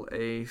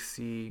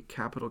BLAC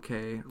capital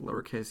K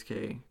lowercase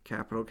k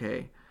capital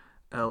K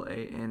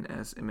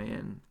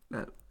LANSMAN.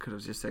 That could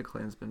have just said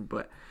Klansman,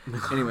 but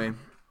anyway,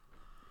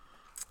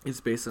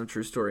 it's based on a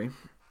true story.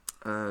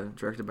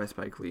 Directed by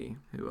Spike Lee,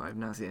 who I've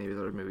not seen any of his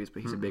other movies,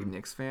 but he's a big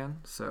Knicks fan.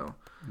 So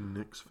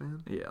Knicks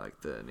fan? yeah,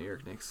 like the New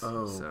York Knicks.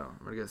 Oh. So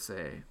I'm gonna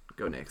say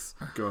go Knicks.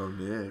 Go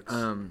Knicks.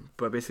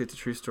 But basically it's a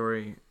true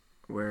story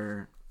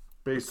where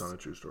Based on a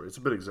true story. It's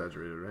a bit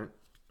exaggerated, right?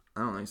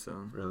 I don't think so.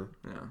 Really?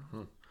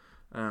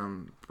 Yeah.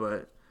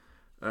 But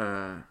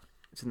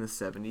it's in the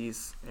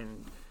 70s,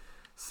 and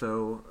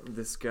so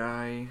this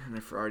guy, and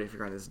I've already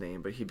forgotten his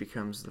name, but he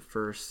becomes the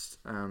first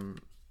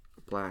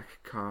black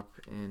cop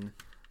in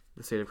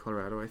the state of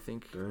Colorado, I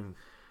think. Dang.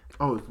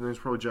 Oh, his name's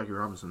probably Jackie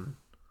Robinson.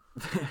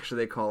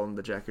 Actually, they call him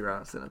the Jackie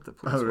Robinson at the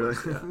police Oh, really?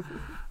 force.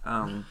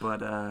 Yeah.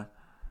 But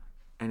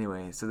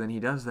anyway, so then he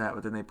does that,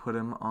 but then they put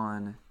him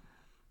on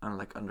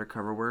like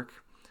undercover work.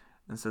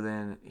 And so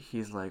then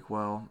he's like,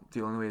 well,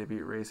 the only way to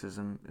beat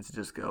racism is to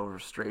just go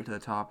straight to the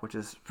top, which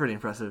is pretty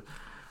impressive.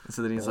 And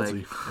so then he's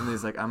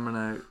Ballsy. like, I'm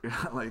gonna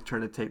like try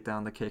to take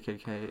down the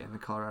KKK in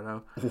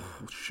Colorado. Oh,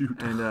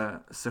 shoot. And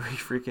so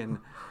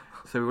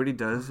what he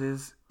does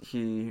is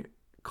he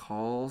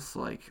calls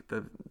like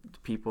the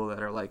people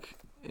that are like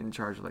in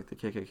charge of like the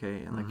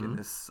KKK and like in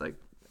this like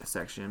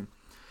section,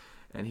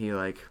 and he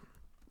like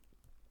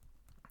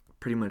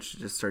pretty much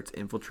just starts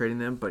infiltrating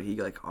them, but he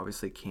like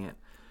obviously can't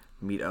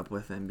meet up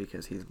with them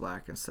because he's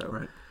black, and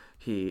so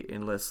he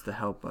enlists the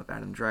help of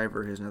Adam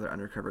Driver, who's another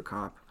undercover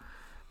cop.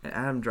 And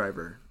Adam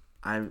Driver,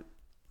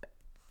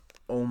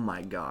 oh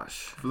my gosh!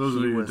 For those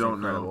of you who was don't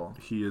incredible. know,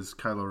 he is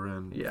Kylo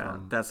Ren. Yeah,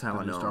 from that's how the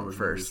I new know Star him Wars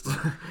first.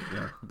 movies.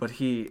 Yeah. But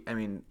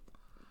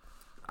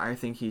I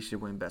think he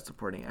should win Best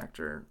Supporting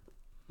Actor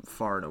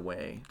far and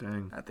away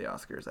at the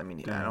Oscars. I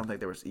mean, I don't think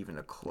there was even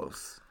a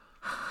close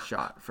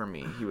shot for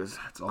me. He was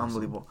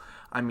unbelievable.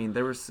 I mean,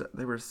 there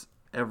was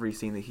every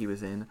scene that he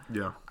was in.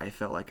 Yeah. I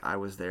felt like I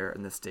was there,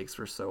 and the stakes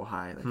were so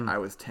high. Like I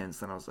was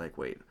tense, and I was like,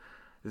 wait,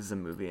 this is a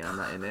movie, and I'm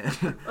not in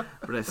it.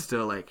 But I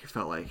still like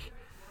felt like,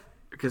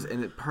 because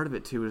part of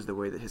it too is the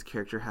way that his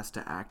character has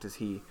to act as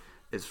he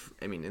is.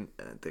 I mean, in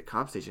the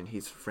cop station,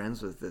 he's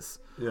friends with this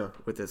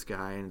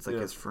guy, and it's like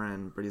his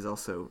friend, but he's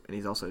also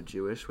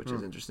Jewish, which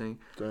is interesting.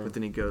 But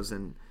then he goes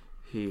and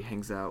he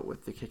hangs out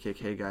with the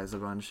KKK guys a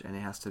bunch, and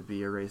he has to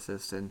be a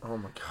racist and Oh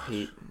my gosh.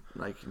 hate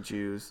like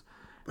Jews,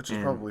 Which is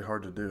and- probably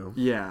hard to do.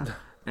 Yeah,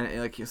 and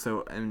like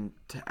so, and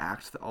to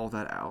act all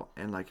that out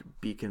and like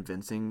be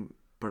convincing,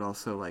 but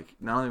also like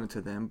not only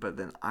to them, but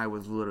then I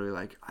was literally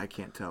like, I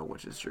can't tell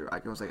which is true. I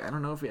was like, I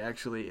don't know if he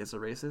actually is a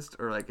racist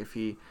or like if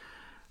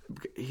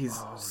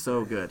he's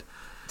so good.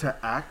 To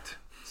act,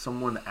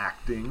 someone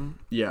acting,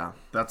 Yeah,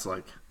 that's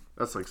like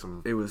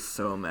some. it was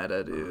so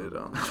meta, dude.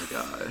 Oh my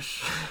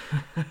gosh.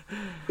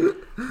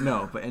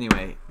 No, but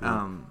anyway,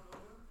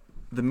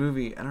 the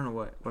movie. I don't know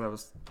what I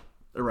was.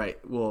 Right.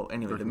 Well,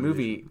 anyway, the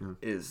movie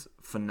is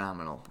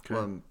phenomenal.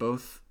 Okay.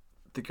 Both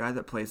the guy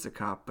that plays the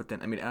cop, but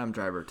then I mean Adam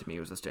Driver to me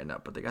was a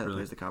standout, but the guy that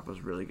plays the cop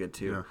was really good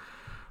too. Yeah.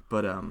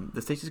 But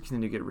the stakes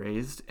continue to get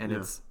raised, and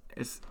it's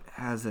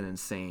has an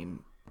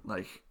insane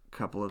like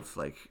couple of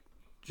like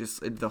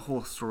just the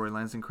whole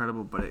storyline's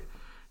incredible, but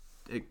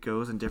it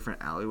goes in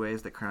different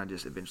alleyways that kind of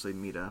just eventually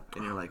meet up,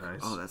 and you're like,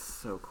 nice. oh, that's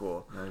so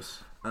cool.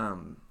 Nice.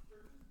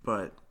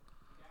 But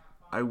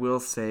I will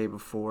say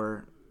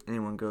before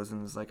anyone goes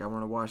and is like, I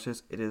want to watch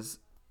this,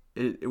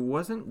 it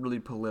wasn't really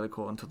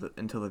political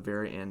until the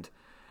very end.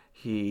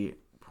 He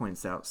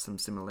points out some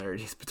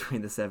similarities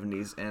between the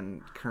 70s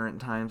and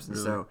current times, and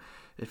so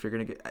if you're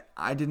gonna get,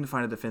 I didn't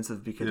find it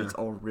offensive because it's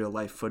all real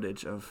life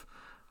footage of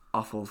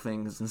awful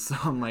things, and so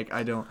I'm like,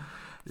 I don't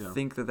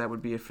think that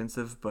would be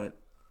offensive, but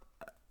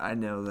I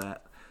know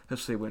that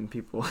especially when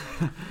people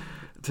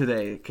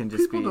today can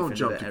just People be don't offended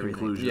jump at to everything.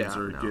 conclusions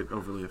or get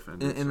overly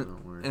offended. And, so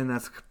don't worry. and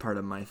that's part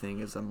of my thing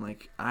is I'm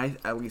like,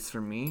 at least for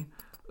me,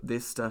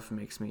 this stuff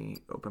makes me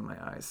open my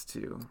eyes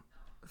to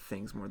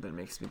things more than it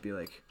makes me be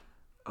like,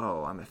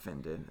 oh, I'm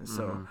offended. And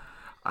so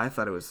I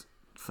thought it was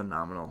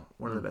phenomenal.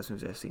 One of the best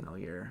movies I've seen all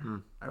year.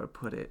 I would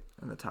put it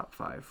in the top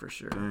 5 for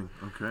sure. Dang,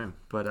 okay,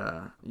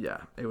 But yeah,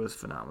 it was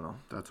phenomenal.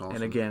 that's awesome.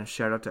 And again,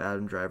 shout out to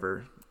Adam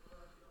Driver.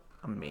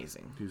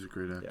 Amazing. He's a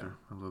great actor.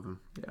 I love him.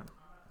 Yeah.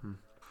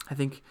 I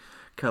think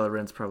Kylo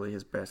Ren's probably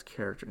his best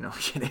character. No, I'm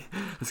kidding.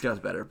 This guy's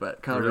better,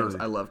 but Kylo Ren's,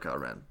 I love Kylo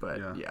Ren, but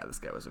yeah, this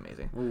guy was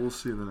amazing. Well, we'll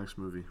see in the next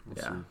movie.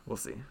 We'll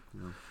see.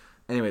 Yeah.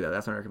 Anyway, though,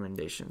 that's my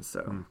recommendation.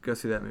 So go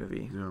see that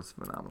movie. Yeah. It's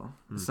phenomenal.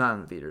 It's not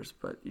in the theaters,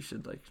 but you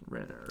should like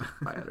rent it or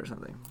buy it or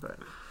something. But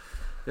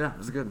yeah, it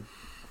was good.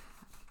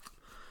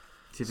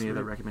 Do you have any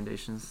other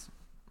recommendations?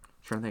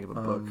 trying to think of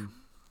a book.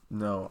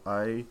 No,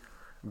 I'm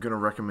gonna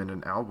recommend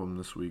an album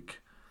this week.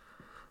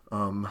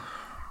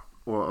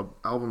 Or an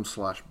album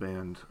 /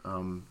 band.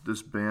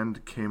 This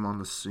band came on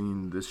the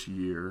scene this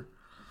year.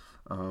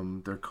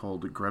 They're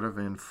called Greta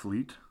Van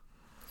Fleet.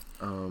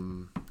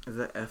 Is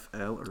that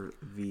FL or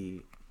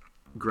V?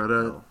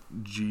 Greta,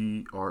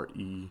 Greta,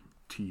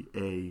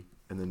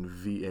 and then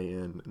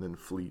VAN, and then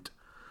Fleet.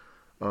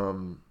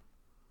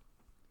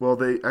 Well,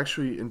 they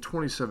actually, in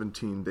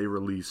 2017, they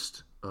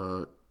released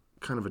kind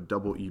of a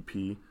double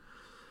EP.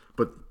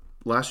 But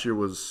last year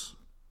was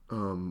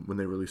when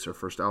they released their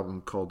first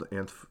album called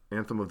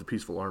Anthem of the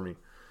Peaceful Army.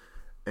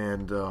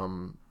 And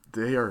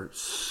they are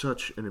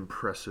such an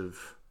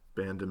impressive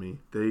band to me.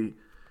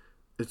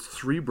 It's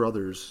 3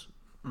 brothers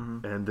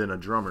and then a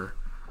drummer.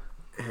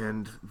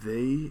 And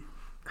they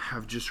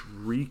have just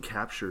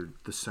recaptured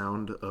the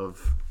sound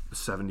of the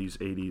 70s,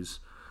 80s,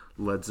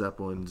 Led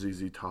Zeppelin,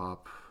 ZZ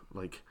Top,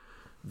 like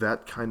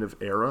that kind of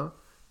era.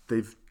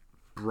 They've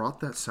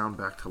brought that sound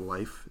back to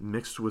life,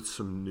 mixed with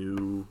some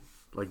new,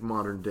 like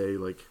modern day,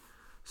 like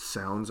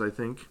sounds, I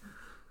think.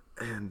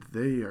 And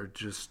they are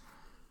just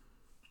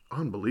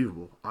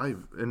unbelievable.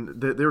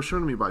 They were shown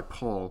to me by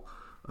Paul,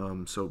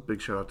 so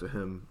big shout out to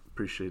him.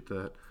 Appreciate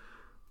that.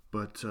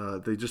 But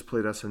they just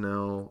played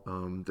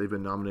SNL. They've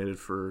been nominated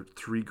for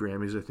 3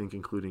 Grammys, I think,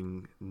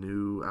 including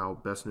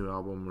Best New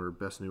Album or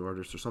Best New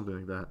Artist or something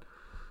like that.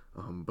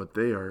 But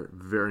they are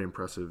very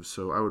impressive,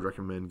 so I would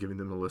recommend giving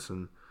them a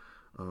listen.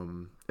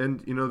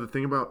 And, you know, the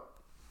thing about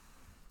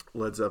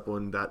Led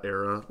Zeppelin, that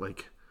era,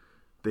 like,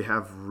 they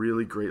have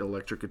really great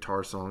electric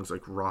guitar songs,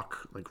 like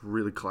rock, like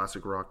really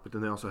classic rock, but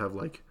then they also have,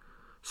 like,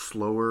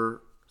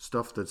 slower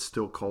stuff that's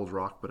still called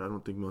rock, but I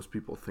don't think most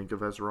people think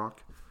of as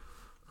rock.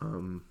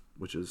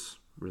 Which is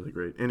really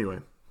great. Anyway,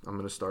 I'm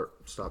gonna stop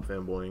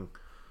fanboying.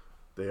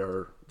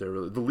 They're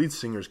really, the lead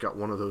singer's got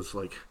one of those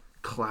like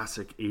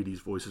classic 80s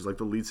voices, like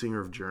the lead singer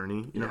of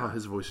Journey. You know how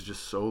his voice is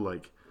just so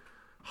like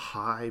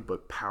high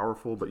but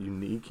powerful but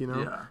unique. You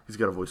know, he's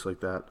got a voice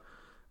like that,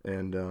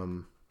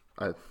 and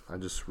I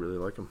just really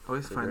like him. I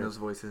always find those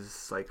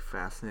voices like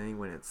fascinating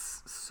when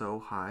it's so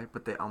high,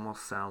 but they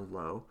almost sound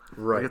low.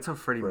 Right, like, that's how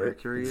Freddie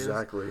Mercury is.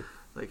 Exactly.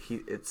 Like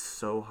it's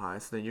so high,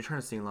 so then you're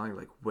trying to sing along. You're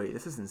like, wait,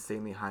 this is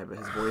insanely high, but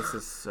his voice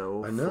is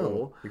so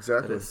full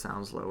that it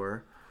sounds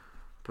lower.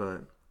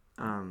 But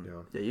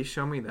yeah, you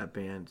showed me that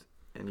band,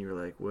 and you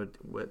were like,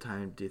 what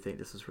time do you think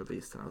this was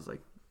released? And I was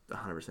like,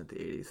 100% the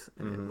 80s,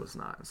 and it was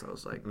not. And so I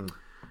was like,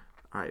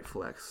 all right,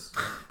 flex,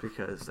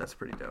 because that's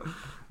pretty dope.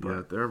 But,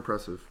 yeah, they're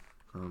impressive.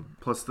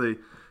 Plus,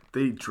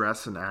 they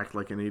dress and act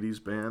like an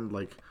 80s band,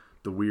 like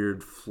the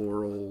weird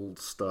floral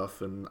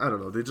stuff, and I don't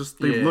know. They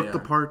look the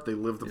part, they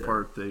live the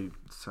part, they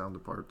sound the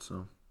part.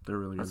 So they're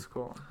really good. That's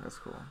cool. That's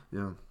cool.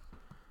 Yeah.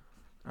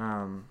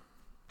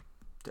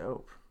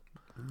 Dope.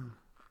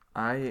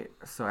 I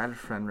had a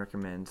friend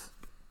recommend,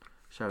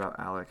 shout out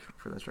Alec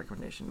for this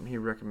recommendation. He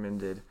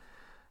recommended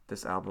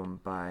this album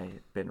by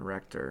Ben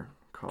Rector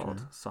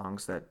called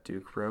Songs That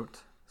Duke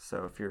Wrote.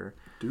 So if you're...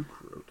 Duke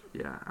wrote?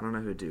 Yeah, I don't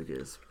know who Duke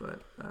is,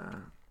 but...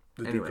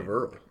 the anyway, Duke of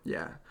Earl.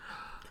 Yeah.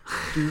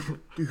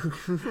 Duke.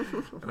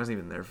 I wasn't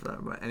even there for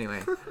that, but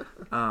anyway.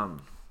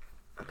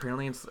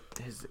 Apparently it's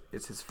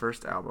his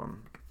first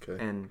album.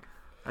 Okay. And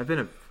I've been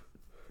a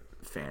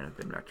fan of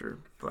Ben Rector,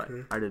 but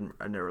I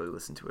never really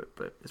listened to it,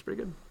 but it's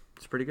pretty good.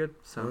 It's pretty good.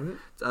 So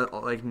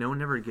like no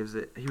one ever gives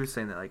it. He was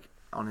saying that like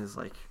on his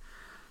like,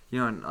 you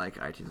know, on like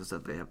iTunes and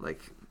stuff, they have like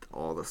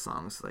all the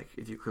songs. Like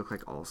if you click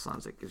like all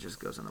songs, like it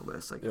just goes on a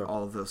list. Like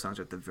all of those songs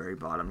are at the very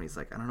bottom. And he's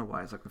like, I don't know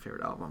why it's like my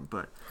favorite album,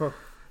 but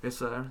it's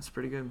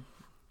pretty good.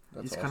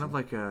 He's awesome. Kind of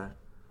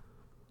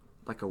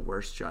like a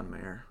worse John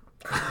Mayer.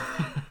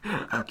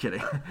 I'm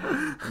kidding.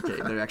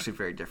 They're actually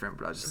very different,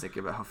 but I was just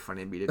thinking about how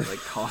funny it'd be to like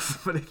call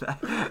somebody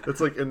that.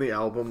 It's like in the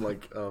album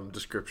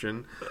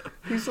description.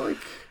 He's like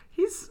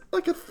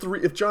a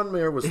 3. If John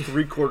Mayer was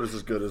 3/4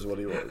 as good as what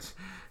he was,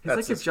 he's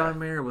like if John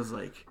Mayer was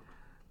like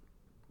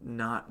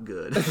not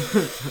good.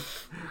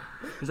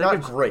 He's not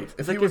like great.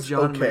 It's like if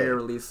John Mayer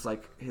released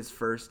like his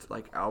first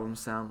like album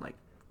sound like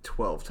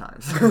 12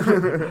 times.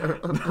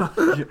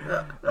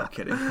 I'm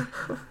kidding.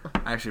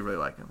 I actually really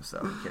like him, so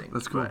I'm kidding.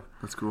 That's cool.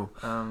 That's cool.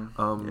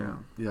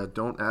 Yeah,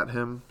 don't at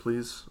him,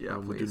 please. Yeah,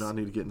 please. We do not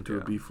need to get into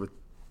a beef with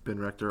Ben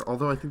Rector,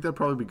 although I think that'd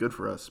probably be good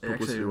for us,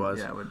 publicity-wise.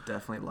 Yeah, it would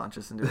definitely launch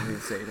us into a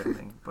say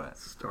anything, but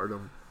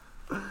stardom.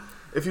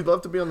 If you'd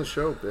love to be on the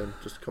show, Ben,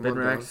 just come on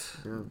down.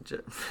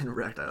 Ben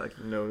Rector, I like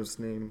know his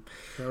name.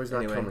 No, he's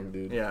not coming,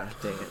 dude. Yeah,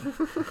 dang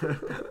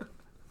it.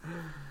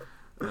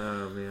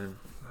 Oh, man.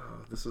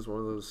 This is one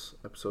of those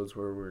episodes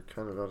where we're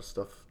kind of out of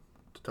stuff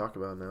to talk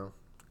about now.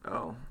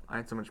 Oh, I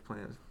had so much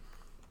planned.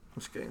 I'm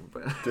just kidding.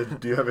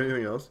 But do you have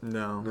anything else?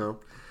 No.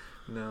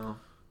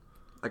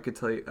 I could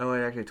tell you. Oh,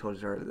 I actually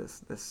told you already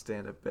this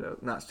stand-up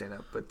bit. Not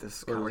stand-up, but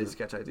this comedy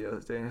sketch idea I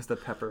was doing. It's the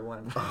pepper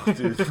one. Oh,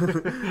 dude.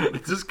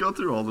 Just go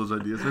through all those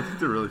ideas. I think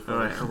they're really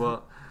funny. All right.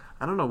 Well,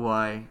 I don't know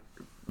why,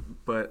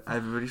 but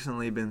I've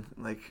recently been,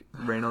 like,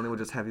 randomly will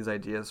just have these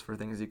ideas for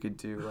things you could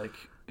do, like,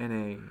 in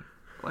a,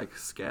 like,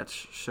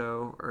 sketch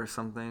show or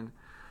something,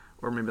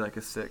 or maybe, like,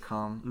 a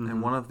sitcom. Mm-hmm.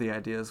 And one of the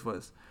ideas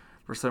was,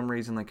 for some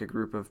reason, like, a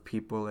group of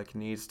people, like,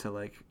 needs to,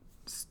 like,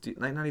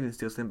 not even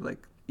steal something, but,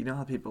 like, you know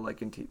how people like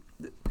people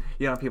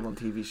in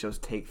TV shows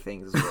take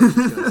things, is what I was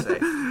just gonna say.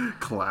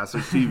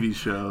 Classic TV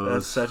shows.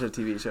 That's such a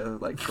TV show,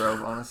 like trope,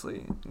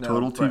 honestly.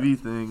 Total TV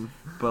thing.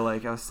 But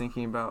like I was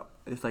thinking about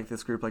if like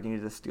this group like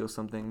needed to steal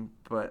something,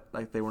 but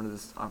like they wanted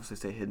to obviously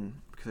stay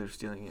hidden because they're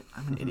stealing it.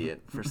 I'm an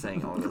idiot for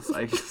saying all this.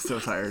 I'm so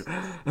tired.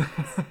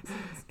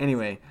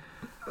 Anyway,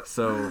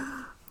 so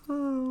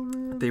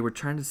they were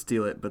trying to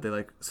steal it, but they were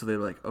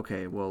like,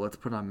 okay, well, let's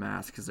put on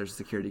masks because there's a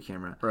security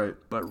camera. Right.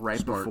 But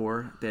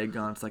before, they had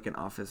gone to like an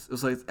office. It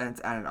was like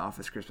it's at an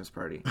office Christmas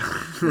party.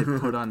 They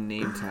put on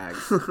name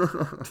tags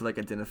to like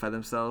identify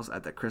themselves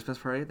at the Christmas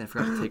party. They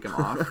forgot to take them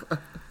off,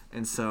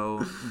 and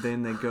so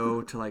then they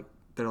go to like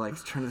they're like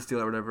trying to steal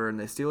it or whatever, and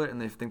they steal it and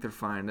they think they're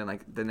fine. Then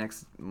like the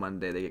next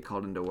Monday they get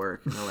called into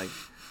work and they're like,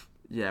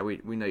 yeah,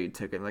 we know you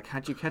took it. And like,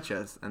 how'd you catch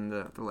us? And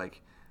they're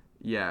like,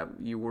 yeah,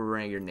 you were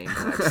wearing your name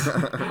tags.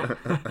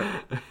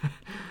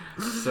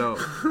 So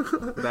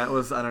that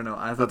was, I don't know.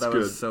 I thought that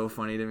was so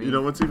funny to me. You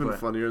know what's even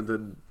funnier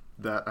than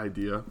that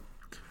idea?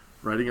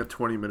 Writing a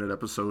 20-minute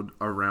episode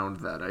around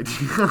that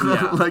idea.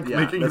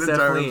 Making an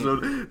entire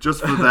episode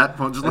just for that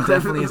punchline. That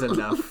definitely is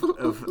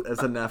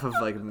enough of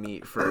like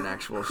meat for an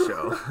actual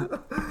show.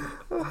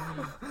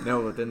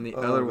 No, but then the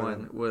other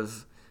one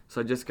was,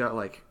 so I just got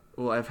like,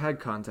 well, I've had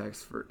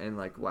contacts and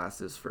like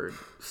glasses for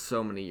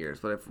so many years,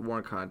 but I've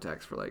worn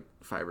contacts for like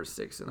 5 or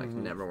 6 and like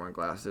never worn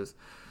glasses.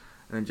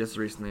 And then just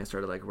recently I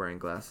started like wearing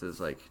glasses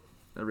like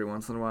every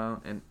once in a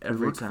while, and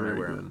every time I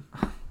wear them.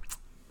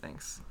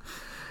 Thanks.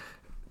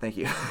 Thank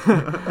you.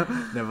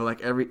 No, but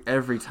like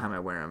every time I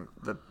wear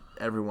them,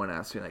 everyone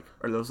asks me like,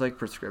 are those like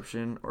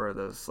prescription or are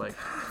those like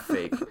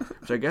fake?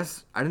 Which I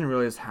guess I didn't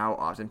realize how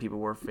often people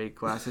wore fake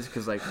glasses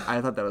because like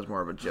I thought that was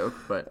more of a joke,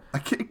 but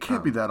it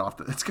can't be that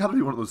often. It's got to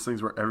be one of those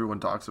things where everyone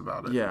talks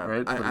about it. Yeah,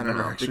 right. I don't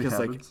know because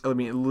happens. Like I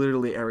mean,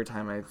 literally every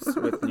time I'm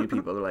with new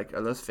people, they're like,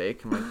 "Are those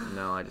fake?" I'm like,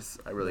 "No, I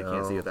really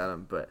can't see without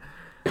them." But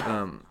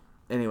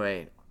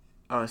anyway,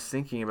 I was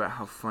thinking about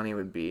how funny it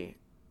would be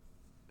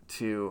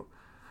to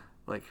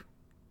like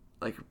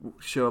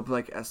show up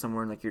like at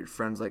somewhere and like your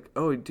friend's like,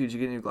 oh, dude, you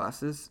get new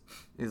glasses?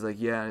 He's like,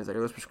 yeah. And he's like, are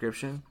those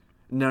prescription?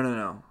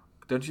 No.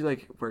 Don't you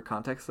like wear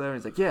contacts there? And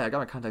he's like, yeah, I got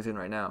my contacts in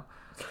right now.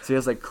 So he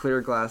has like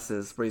clear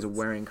glasses, but he's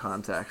wearing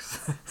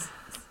contacts.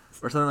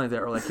 Or something like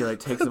that. Or like he like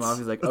takes them off.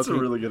 He's like, that's a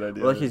really good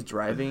idea. Or like he's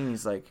driving.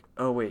 He's like,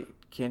 oh wait,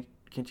 shouldn't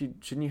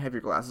you have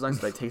your glasses on?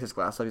 So he takes his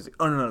glasses off. He's like,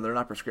 oh no, they're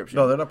not prescription.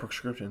 No, they're not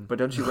prescription. But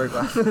don't you wear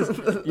glasses?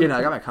 Yeah, no,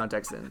 I got my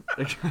contacts in.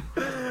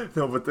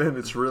 No, but then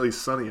it's really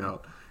sunny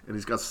out. And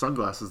he's got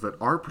sunglasses that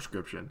are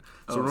prescription.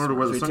 So in order to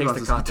wear the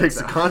sunglasses, he takes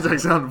the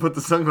contacts out and put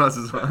the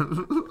sunglasses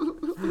on.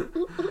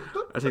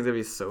 I think that'd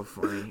be so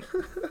funny.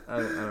 I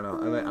don't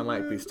know. I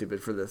might be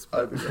stupid for this.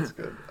 But I think that's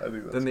good.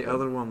 Then the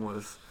other one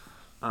was,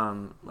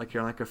 like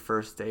you're on like a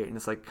first date and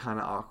it's like kind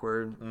of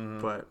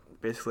awkward, but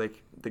basically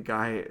like the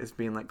guy is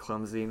being like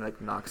clumsy and like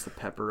knocks the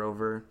pepper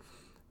over,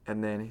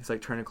 and then he's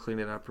like trying to clean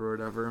it up or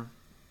whatever,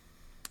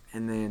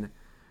 and then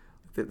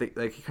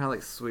like he kind of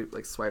like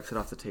swipes it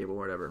off the table or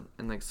whatever,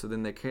 and like so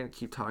then they can't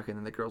keep talking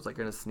and the girl's like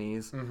gonna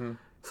sneeze.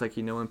 It's like,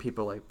 you know, when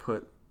people like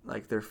put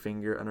like their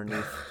finger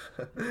underneath,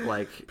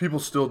 like people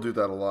still do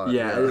that a lot.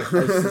 yeah. I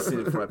just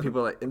seen it before.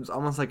 People like, it's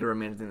almost like a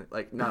romantic,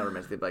 like not a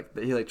romantic, but like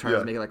he like tries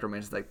to make it like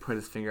romantic, like put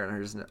his finger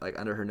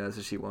under her nose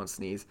so she won't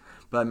sneeze.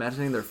 But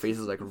imagining their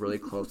faces like really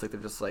close, like they're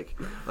just like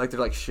they're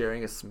like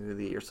sharing a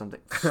smoothie or something,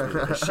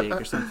 a shake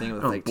or something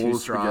with like two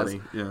straws.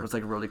 Yeah. It's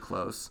like really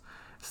close.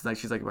 So like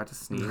she's like about to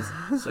sneeze,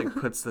 so like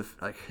puts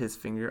his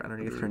finger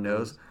underneath her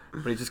nose,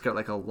 but he just got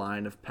like a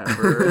line of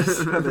pepper.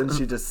 So then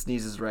she just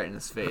sneezes right in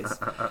his face.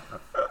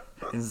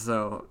 And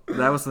so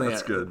that was something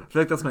that's good. I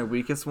feel like that's my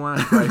weakest one.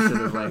 I probably should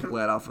have like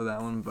let off with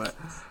that one,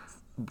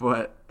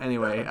 but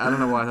anyway, I don't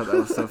know why I thought that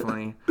was so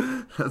funny.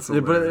 That's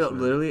but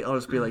literally, I'll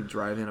just be like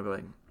driving, and I'll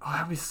be like, "Oh,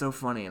 that'd be so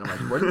funny," and I'm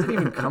like, "Where did it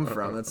even come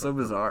from? That's so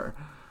bizarre."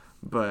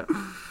 But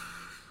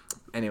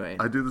anyway,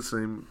 I do the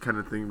same kind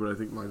of thing, but I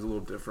think mine's a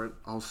little different.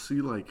 I'll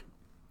see like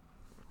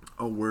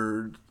a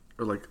word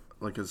or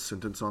like a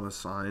sentence on a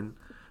sign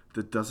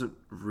that doesn't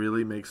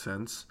really make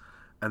sense.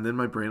 And then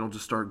my brain will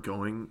just start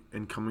going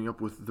and coming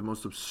up with the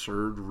most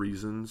absurd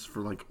reasons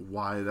for like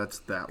why that's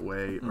that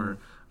way. Or I'm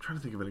trying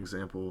to think of an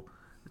example.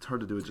 It's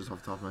hard to do it just off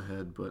the top of my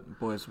head, but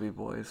boys will be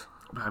boys.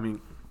 I mean,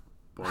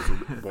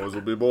 boys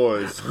will be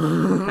boys.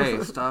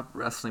 Hey, stop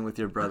wrestling with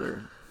your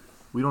brother.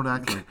 We don't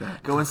act like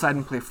that. Go inside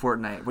and play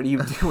Fortnite. What are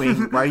you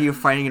doing? Why are you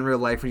fighting in real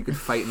life when you could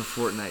fight in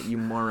Fortnite, you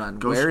moron?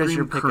 Go Where is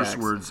your scream pickaxe?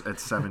 curse words at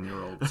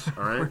 7-year-olds.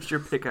 All right. Where's your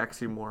pickaxe,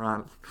 you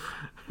moron?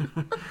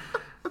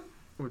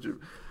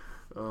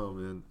 Oh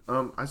man,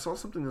 I saw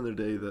something the other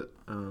day that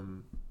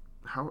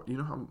how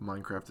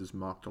Minecraft is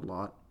mocked a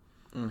lot,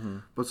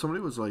 but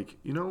somebody was like,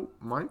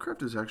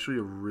 Minecraft is actually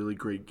a really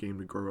great game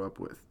to grow up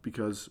with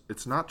because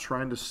it's not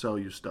trying to sell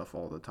you stuff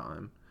all the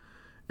time.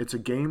 It's a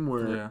game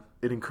where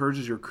it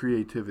encourages your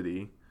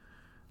creativity,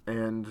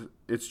 and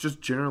it's just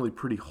generally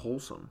pretty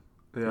wholesome.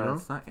 Yeah,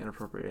 it's not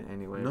inappropriate in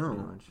any way.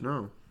 No.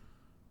 And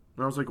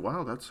I was like,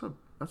 wow, that's a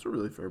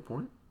really fair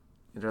point.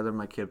 I'd rather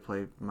my kid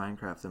play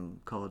Minecraft than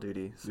Call of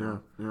Duty.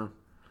 So.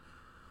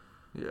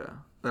 Yeah.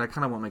 But I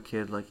kind of want my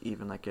kid, like,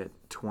 even, like, at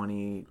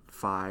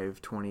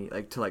 25, 20,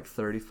 like, to, like,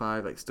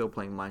 35, like, still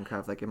playing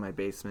Minecraft, like, in my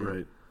basement.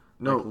 Right.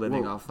 No, like,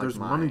 living off, like, there's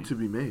money to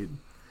be made.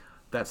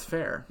 That's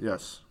fair.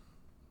 Yes.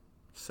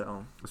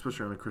 So.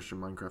 Especially on a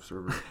Christian Minecraft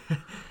server.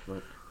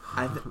 But.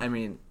 I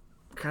mean,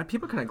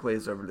 people kind of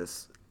glazed over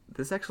this.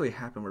 This actually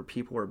happened where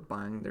people were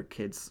buying their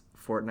kids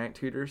Fortnite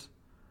tutors.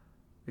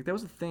 Like, that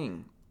was a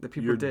thing. That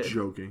people did.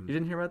 You're joking. You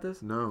didn't hear about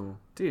this? No.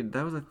 Dude,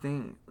 that was a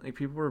thing. Like,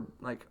 people were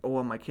like, "Oh,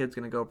 well, my kid's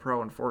gonna go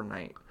pro in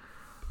Fortnite."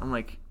 I'm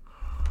like,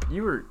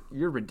 you're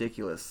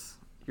ridiculous.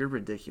 You're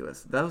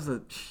ridiculous. That was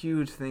a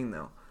huge thing,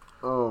 though.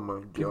 Oh my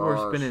god. People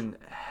were spending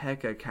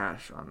hecka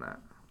cash on that.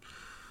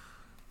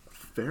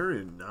 Fair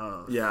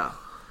enough. Yeah.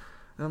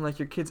 And I'm like,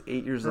 your kid's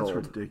 8 years old.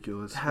 That's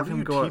ridiculous. Have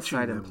him go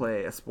outside and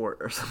play a sport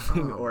or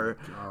something, or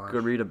go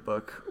read a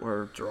book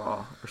or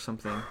draw or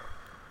something.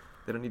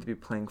 They don't need to be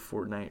playing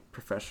Fortnite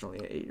professionally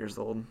at 8 years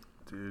old.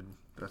 Dude,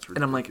 that's ridiculous.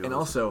 And I'm like, and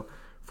also,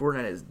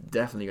 Fortnite is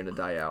definitely going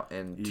to die out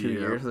in 2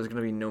 years. There's going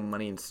to be no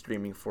money in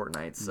streaming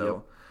Fortnite.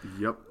 So,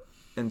 Yep.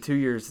 In 2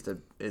 years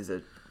is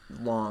a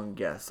long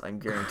guess. I'm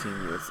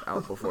guaranteeing you it's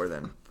out before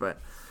then.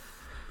 But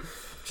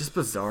just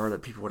bizarre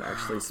that people would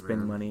actually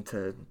spend money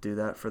to do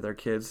that for their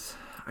kids.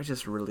 I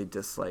just really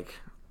dislike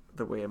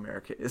the way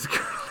America is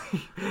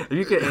currently. If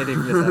you get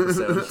anything from this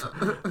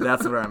episode,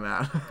 that's where I'm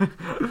at.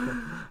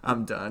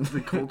 I'm done.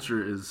 The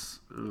culture is.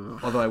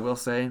 Although I will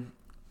say,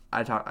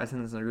 I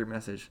sent this in a group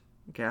message.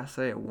 Gas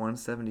say at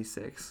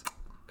 176.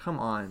 Come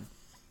on.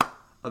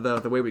 Although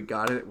the way we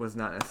got it was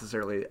not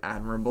necessarily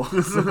admirable,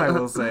 so I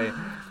will say,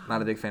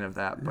 not a big fan of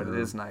that. But it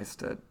is nice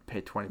to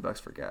pay $20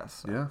 for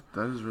gas. So. Yeah,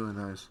 that is really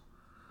nice.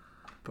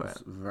 But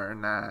it's very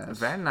nice.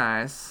 Very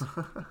nice.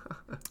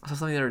 I saw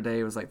something the other day.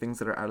 It was like things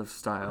that are out of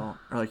style,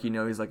 or like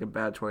he's like a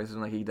bad choice,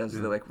 and like he does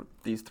like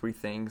these 3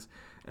 things,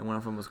 and one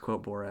of them was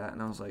quote Borat,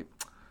 and I was like,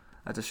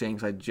 that's a shame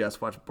because I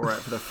just watched Borat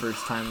for the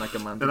first time like a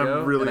month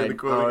ago, I'm really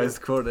and I always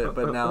quote it,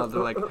 but now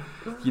they're like,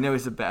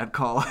 he's a bad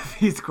call if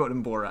he's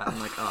quoting Borat. I'm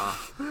like,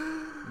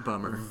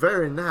 bummer.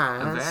 Very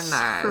nice. Very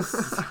nice.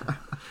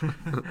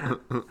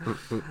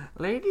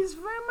 Ladies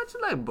very much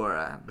like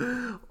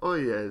Borat. Oh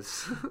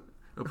yes.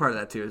 Well, part of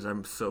that too is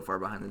I'm so far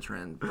behind the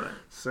trend, but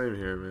same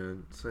here,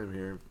 man. Same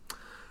here.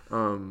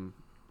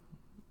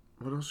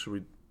 What else should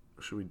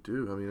we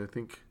do? I mean, I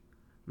think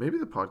maybe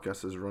the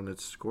podcast has run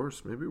its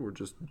course. Maybe we're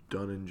just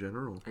done in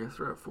general. I guess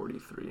we're at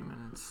 43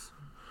 minutes.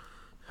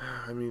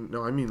 I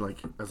mean like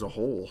as a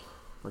whole.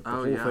 Like the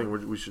whole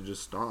thing, we should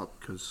just stop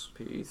because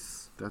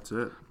peace. That's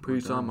it.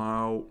 Peace, I'm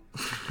out.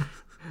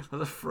 What's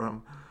that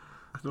from?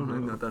 I don't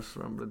know what that's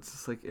from, but it's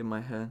just like in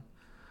my head.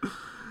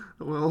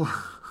 Well.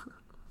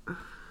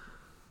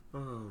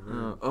 Oh,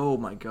 man. Oh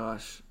my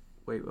gosh.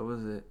 Wait, what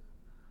was it?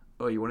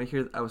 Oh, you want to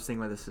hear? I was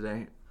thinking about this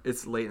today.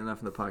 It's late enough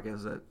in the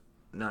podcast that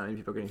not many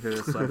people are going to hear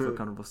this, so I feel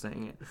comfortable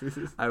saying it.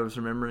 I was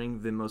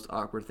remembering the most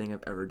awkward thing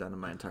I've ever done in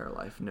my entire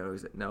life. No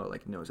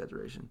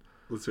exaggeration.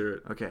 Let's hear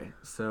it. Okay,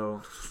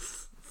 so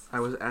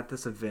I was at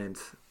this event,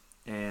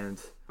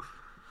 and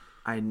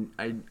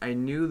I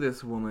knew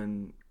this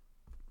woman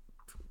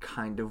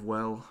kind of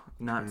well,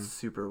 not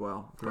super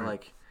well, but Right.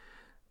 like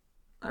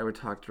I would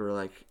talk to her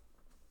like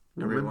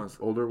Woman? every once.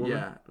 Older woman?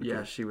 Yeah, yeah.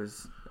 Okay.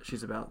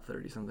 She's about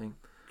 30 something.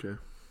 Okay.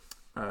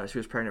 She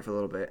was pregnant for a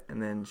little bit, and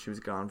then she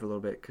was gone for a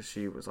little bit because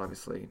she was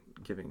obviously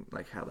had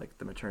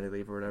the maternity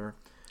leave or whatever.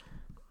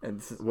 And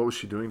this is What was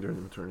she doing during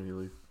the maternity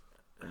leave?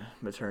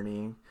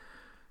 maternity.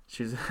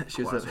 She was a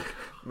Classic.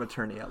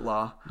 maternity at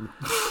law.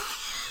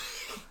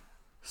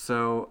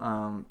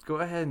 So go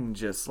ahead and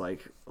just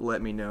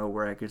let me know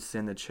where I could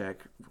send the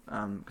check.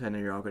 'Cause I know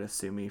you're all gonna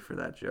sue me for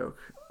that joke.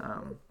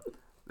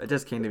 It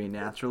just came to me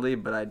naturally,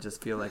 but I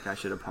just feel like I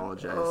should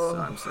apologize. So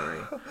I'm sorry.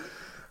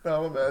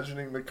 Now I'm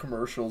imagining the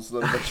commercials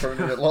that an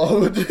attorney at law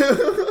would do.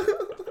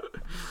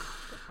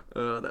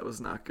 That was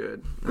not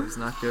good. That was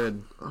not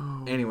good.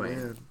 Oh, Anyway,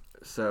 man.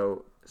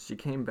 so she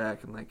came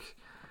back and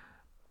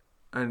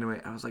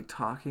anyway, I was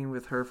talking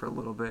with her for a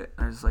little bit.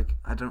 And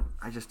I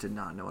just did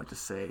not know what to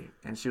say.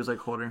 And she was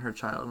holding her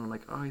child, and I'm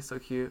like, oh, he's so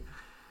cute.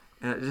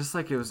 And it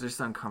was just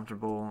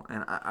uncomfortable.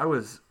 And I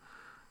was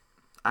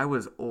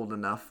old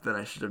enough that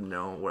I should have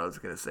known what I was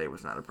gonna say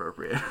was not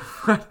appropriate.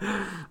 I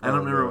don't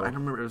remember. I don't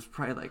remember. It was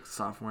probably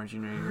sophomore,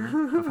 junior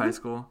year of high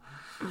school,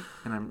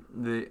 and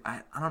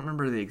I don't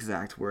remember the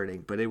exact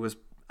wording, but it was.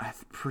 I'm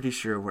pretty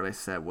sure what I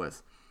said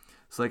was,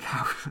 it's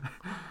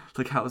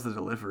how was the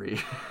delivery?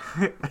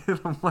 And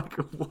I'm like,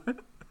 what?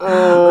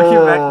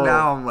 Looking back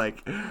now, I'm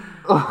like,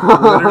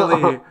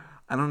 literally,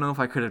 I don't know if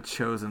I could have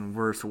chosen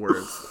worse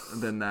words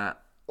than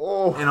that,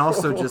 and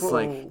also just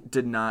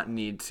did not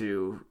need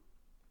to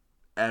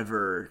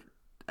ever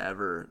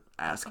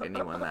ask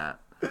anyone that.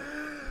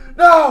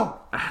 No!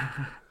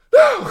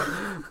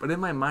 But in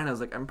my mind, I was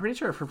like, I'm pretty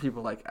sure I've heard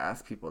people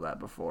ask people that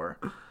before,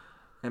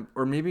 and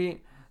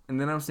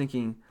then I was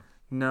thinking,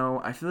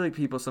 no, I feel like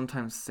people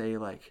sometimes say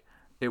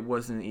it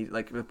wasn't easy.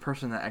 The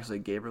person that actually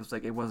gave birth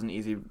was it wasn't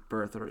easy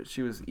birth, or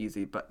she was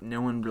easy, but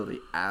no one really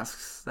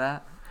asks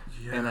that.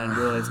 Yeah. And I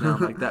realized now,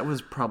 that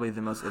was probably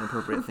the most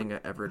inappropriate thing I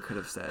ever could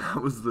have said.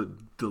 That was the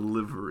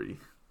delivery.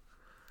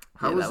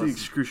 How was the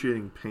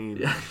excruciating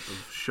pain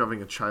of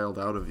shoving a child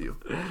out of you?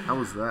 How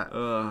was that?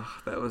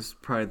 That was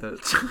probably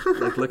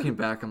the... looking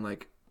back, I'm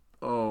like,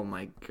 oh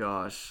my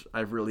gosh,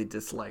 I really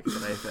dislike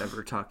that I've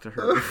ever talked to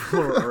her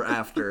before or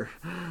after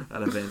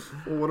that event.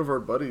 Well, one of our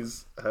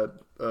buddies had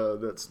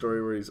that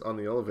story where he's on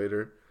the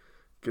elevator,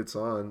 gets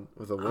on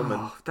with a woman.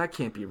 Oh, that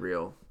can't be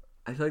real.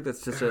 I feel like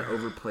that's just an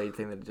overplayed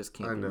thing that it just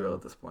can't be real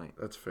at this point.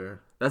 That's fair.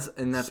 That's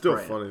still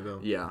funny, though.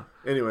 Yeah.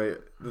 Anyway,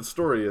 the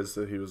story is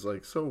that he was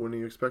like, so when are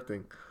you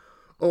expecting?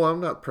 Oh,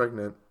 I'm not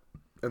pregnant.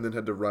 And then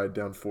had to ride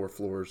down 4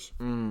 floors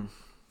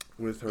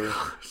with her.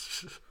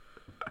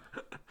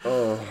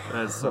 Oh.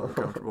 That's so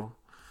uncomfortable.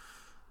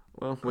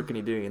 Well, what can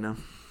you do,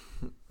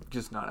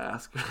 Just not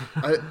ask.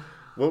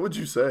 What would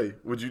you say?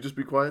 Would you just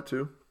be quiet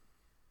too?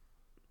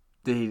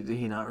 Did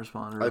he not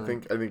respond? Really? I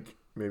think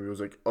maybe it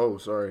was oh,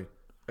 sorry.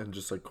 And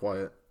just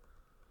quiet.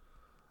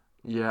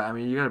 Yeah, I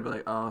mean, you gotta be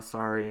oh,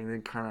 sorry, and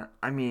then kind of,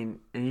 and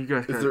you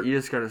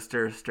just gotta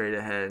stare straight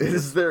ahead.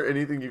 Is there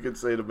anything you could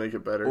say to make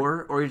it better?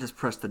 Or you just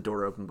press the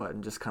door open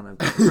button, just kind of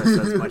press it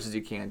as much as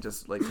you can,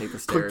 just take the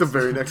stairs. Click the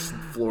very next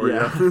floor,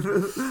 yeah.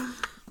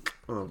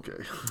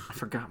 Okay. I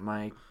forgot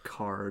my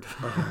card.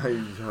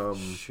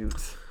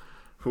 Shoot.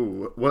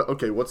 What?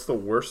 Okay, what's the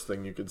worst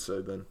thing you could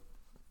say then?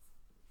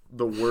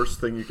 The worst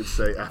thing you could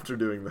say after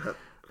doing that?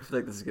 I feel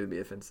like this is gonna be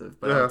offensive,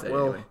 but I'll tell you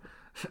anyway.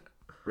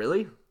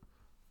 Really?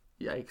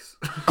 Yikes.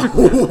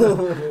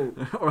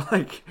 Or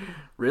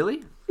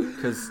really?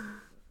 Because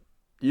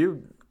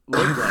you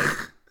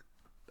look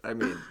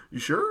You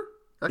sure?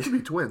 That could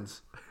be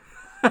twins.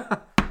 All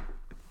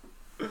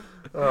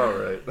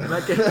right.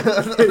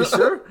 Are you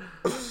sure?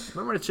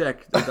 I'm going to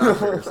check the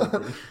doctor or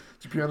something. Did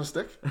you pee on a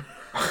stick?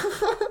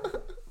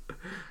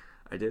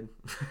 I did.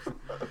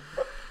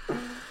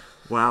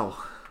 Wow.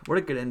 What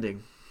a good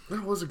ending.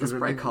 That was a good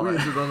ending. Call we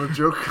it. ended on a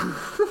joke.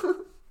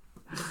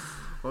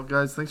 Well,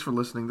 guys, thanks for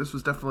listening. This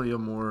was definitely a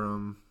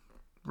more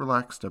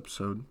relaxed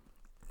episode.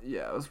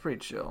 Yeah, it was pretty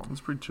chill. It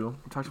was pretty chill.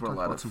 We talked about a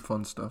lot of some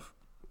fun stuff.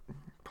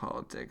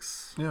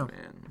 Politics. Yeah.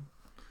 Man.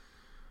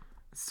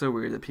 It's so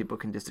weird that people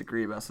can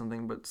disagree about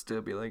something but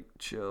still be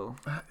chill.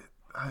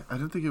 I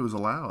didn't think it was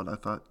allowed. I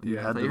thought you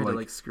had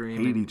to scream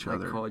hate and each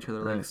other. call each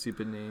other right.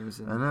 stupid names.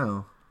 And, I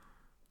know.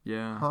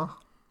 Yeah. Huh?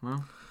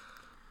 Well,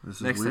 this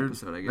is next weird.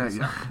 episode, I guess.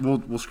 Yeah.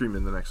 We'll scream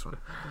in the next one.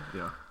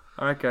 Yeah.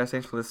 All right, guys.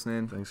 Thanks for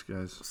listening. Thanks,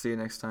 guys. See you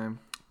next time.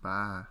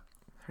 Bye.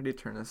 How do you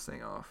turn this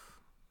thing off?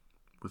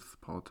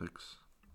 With politics.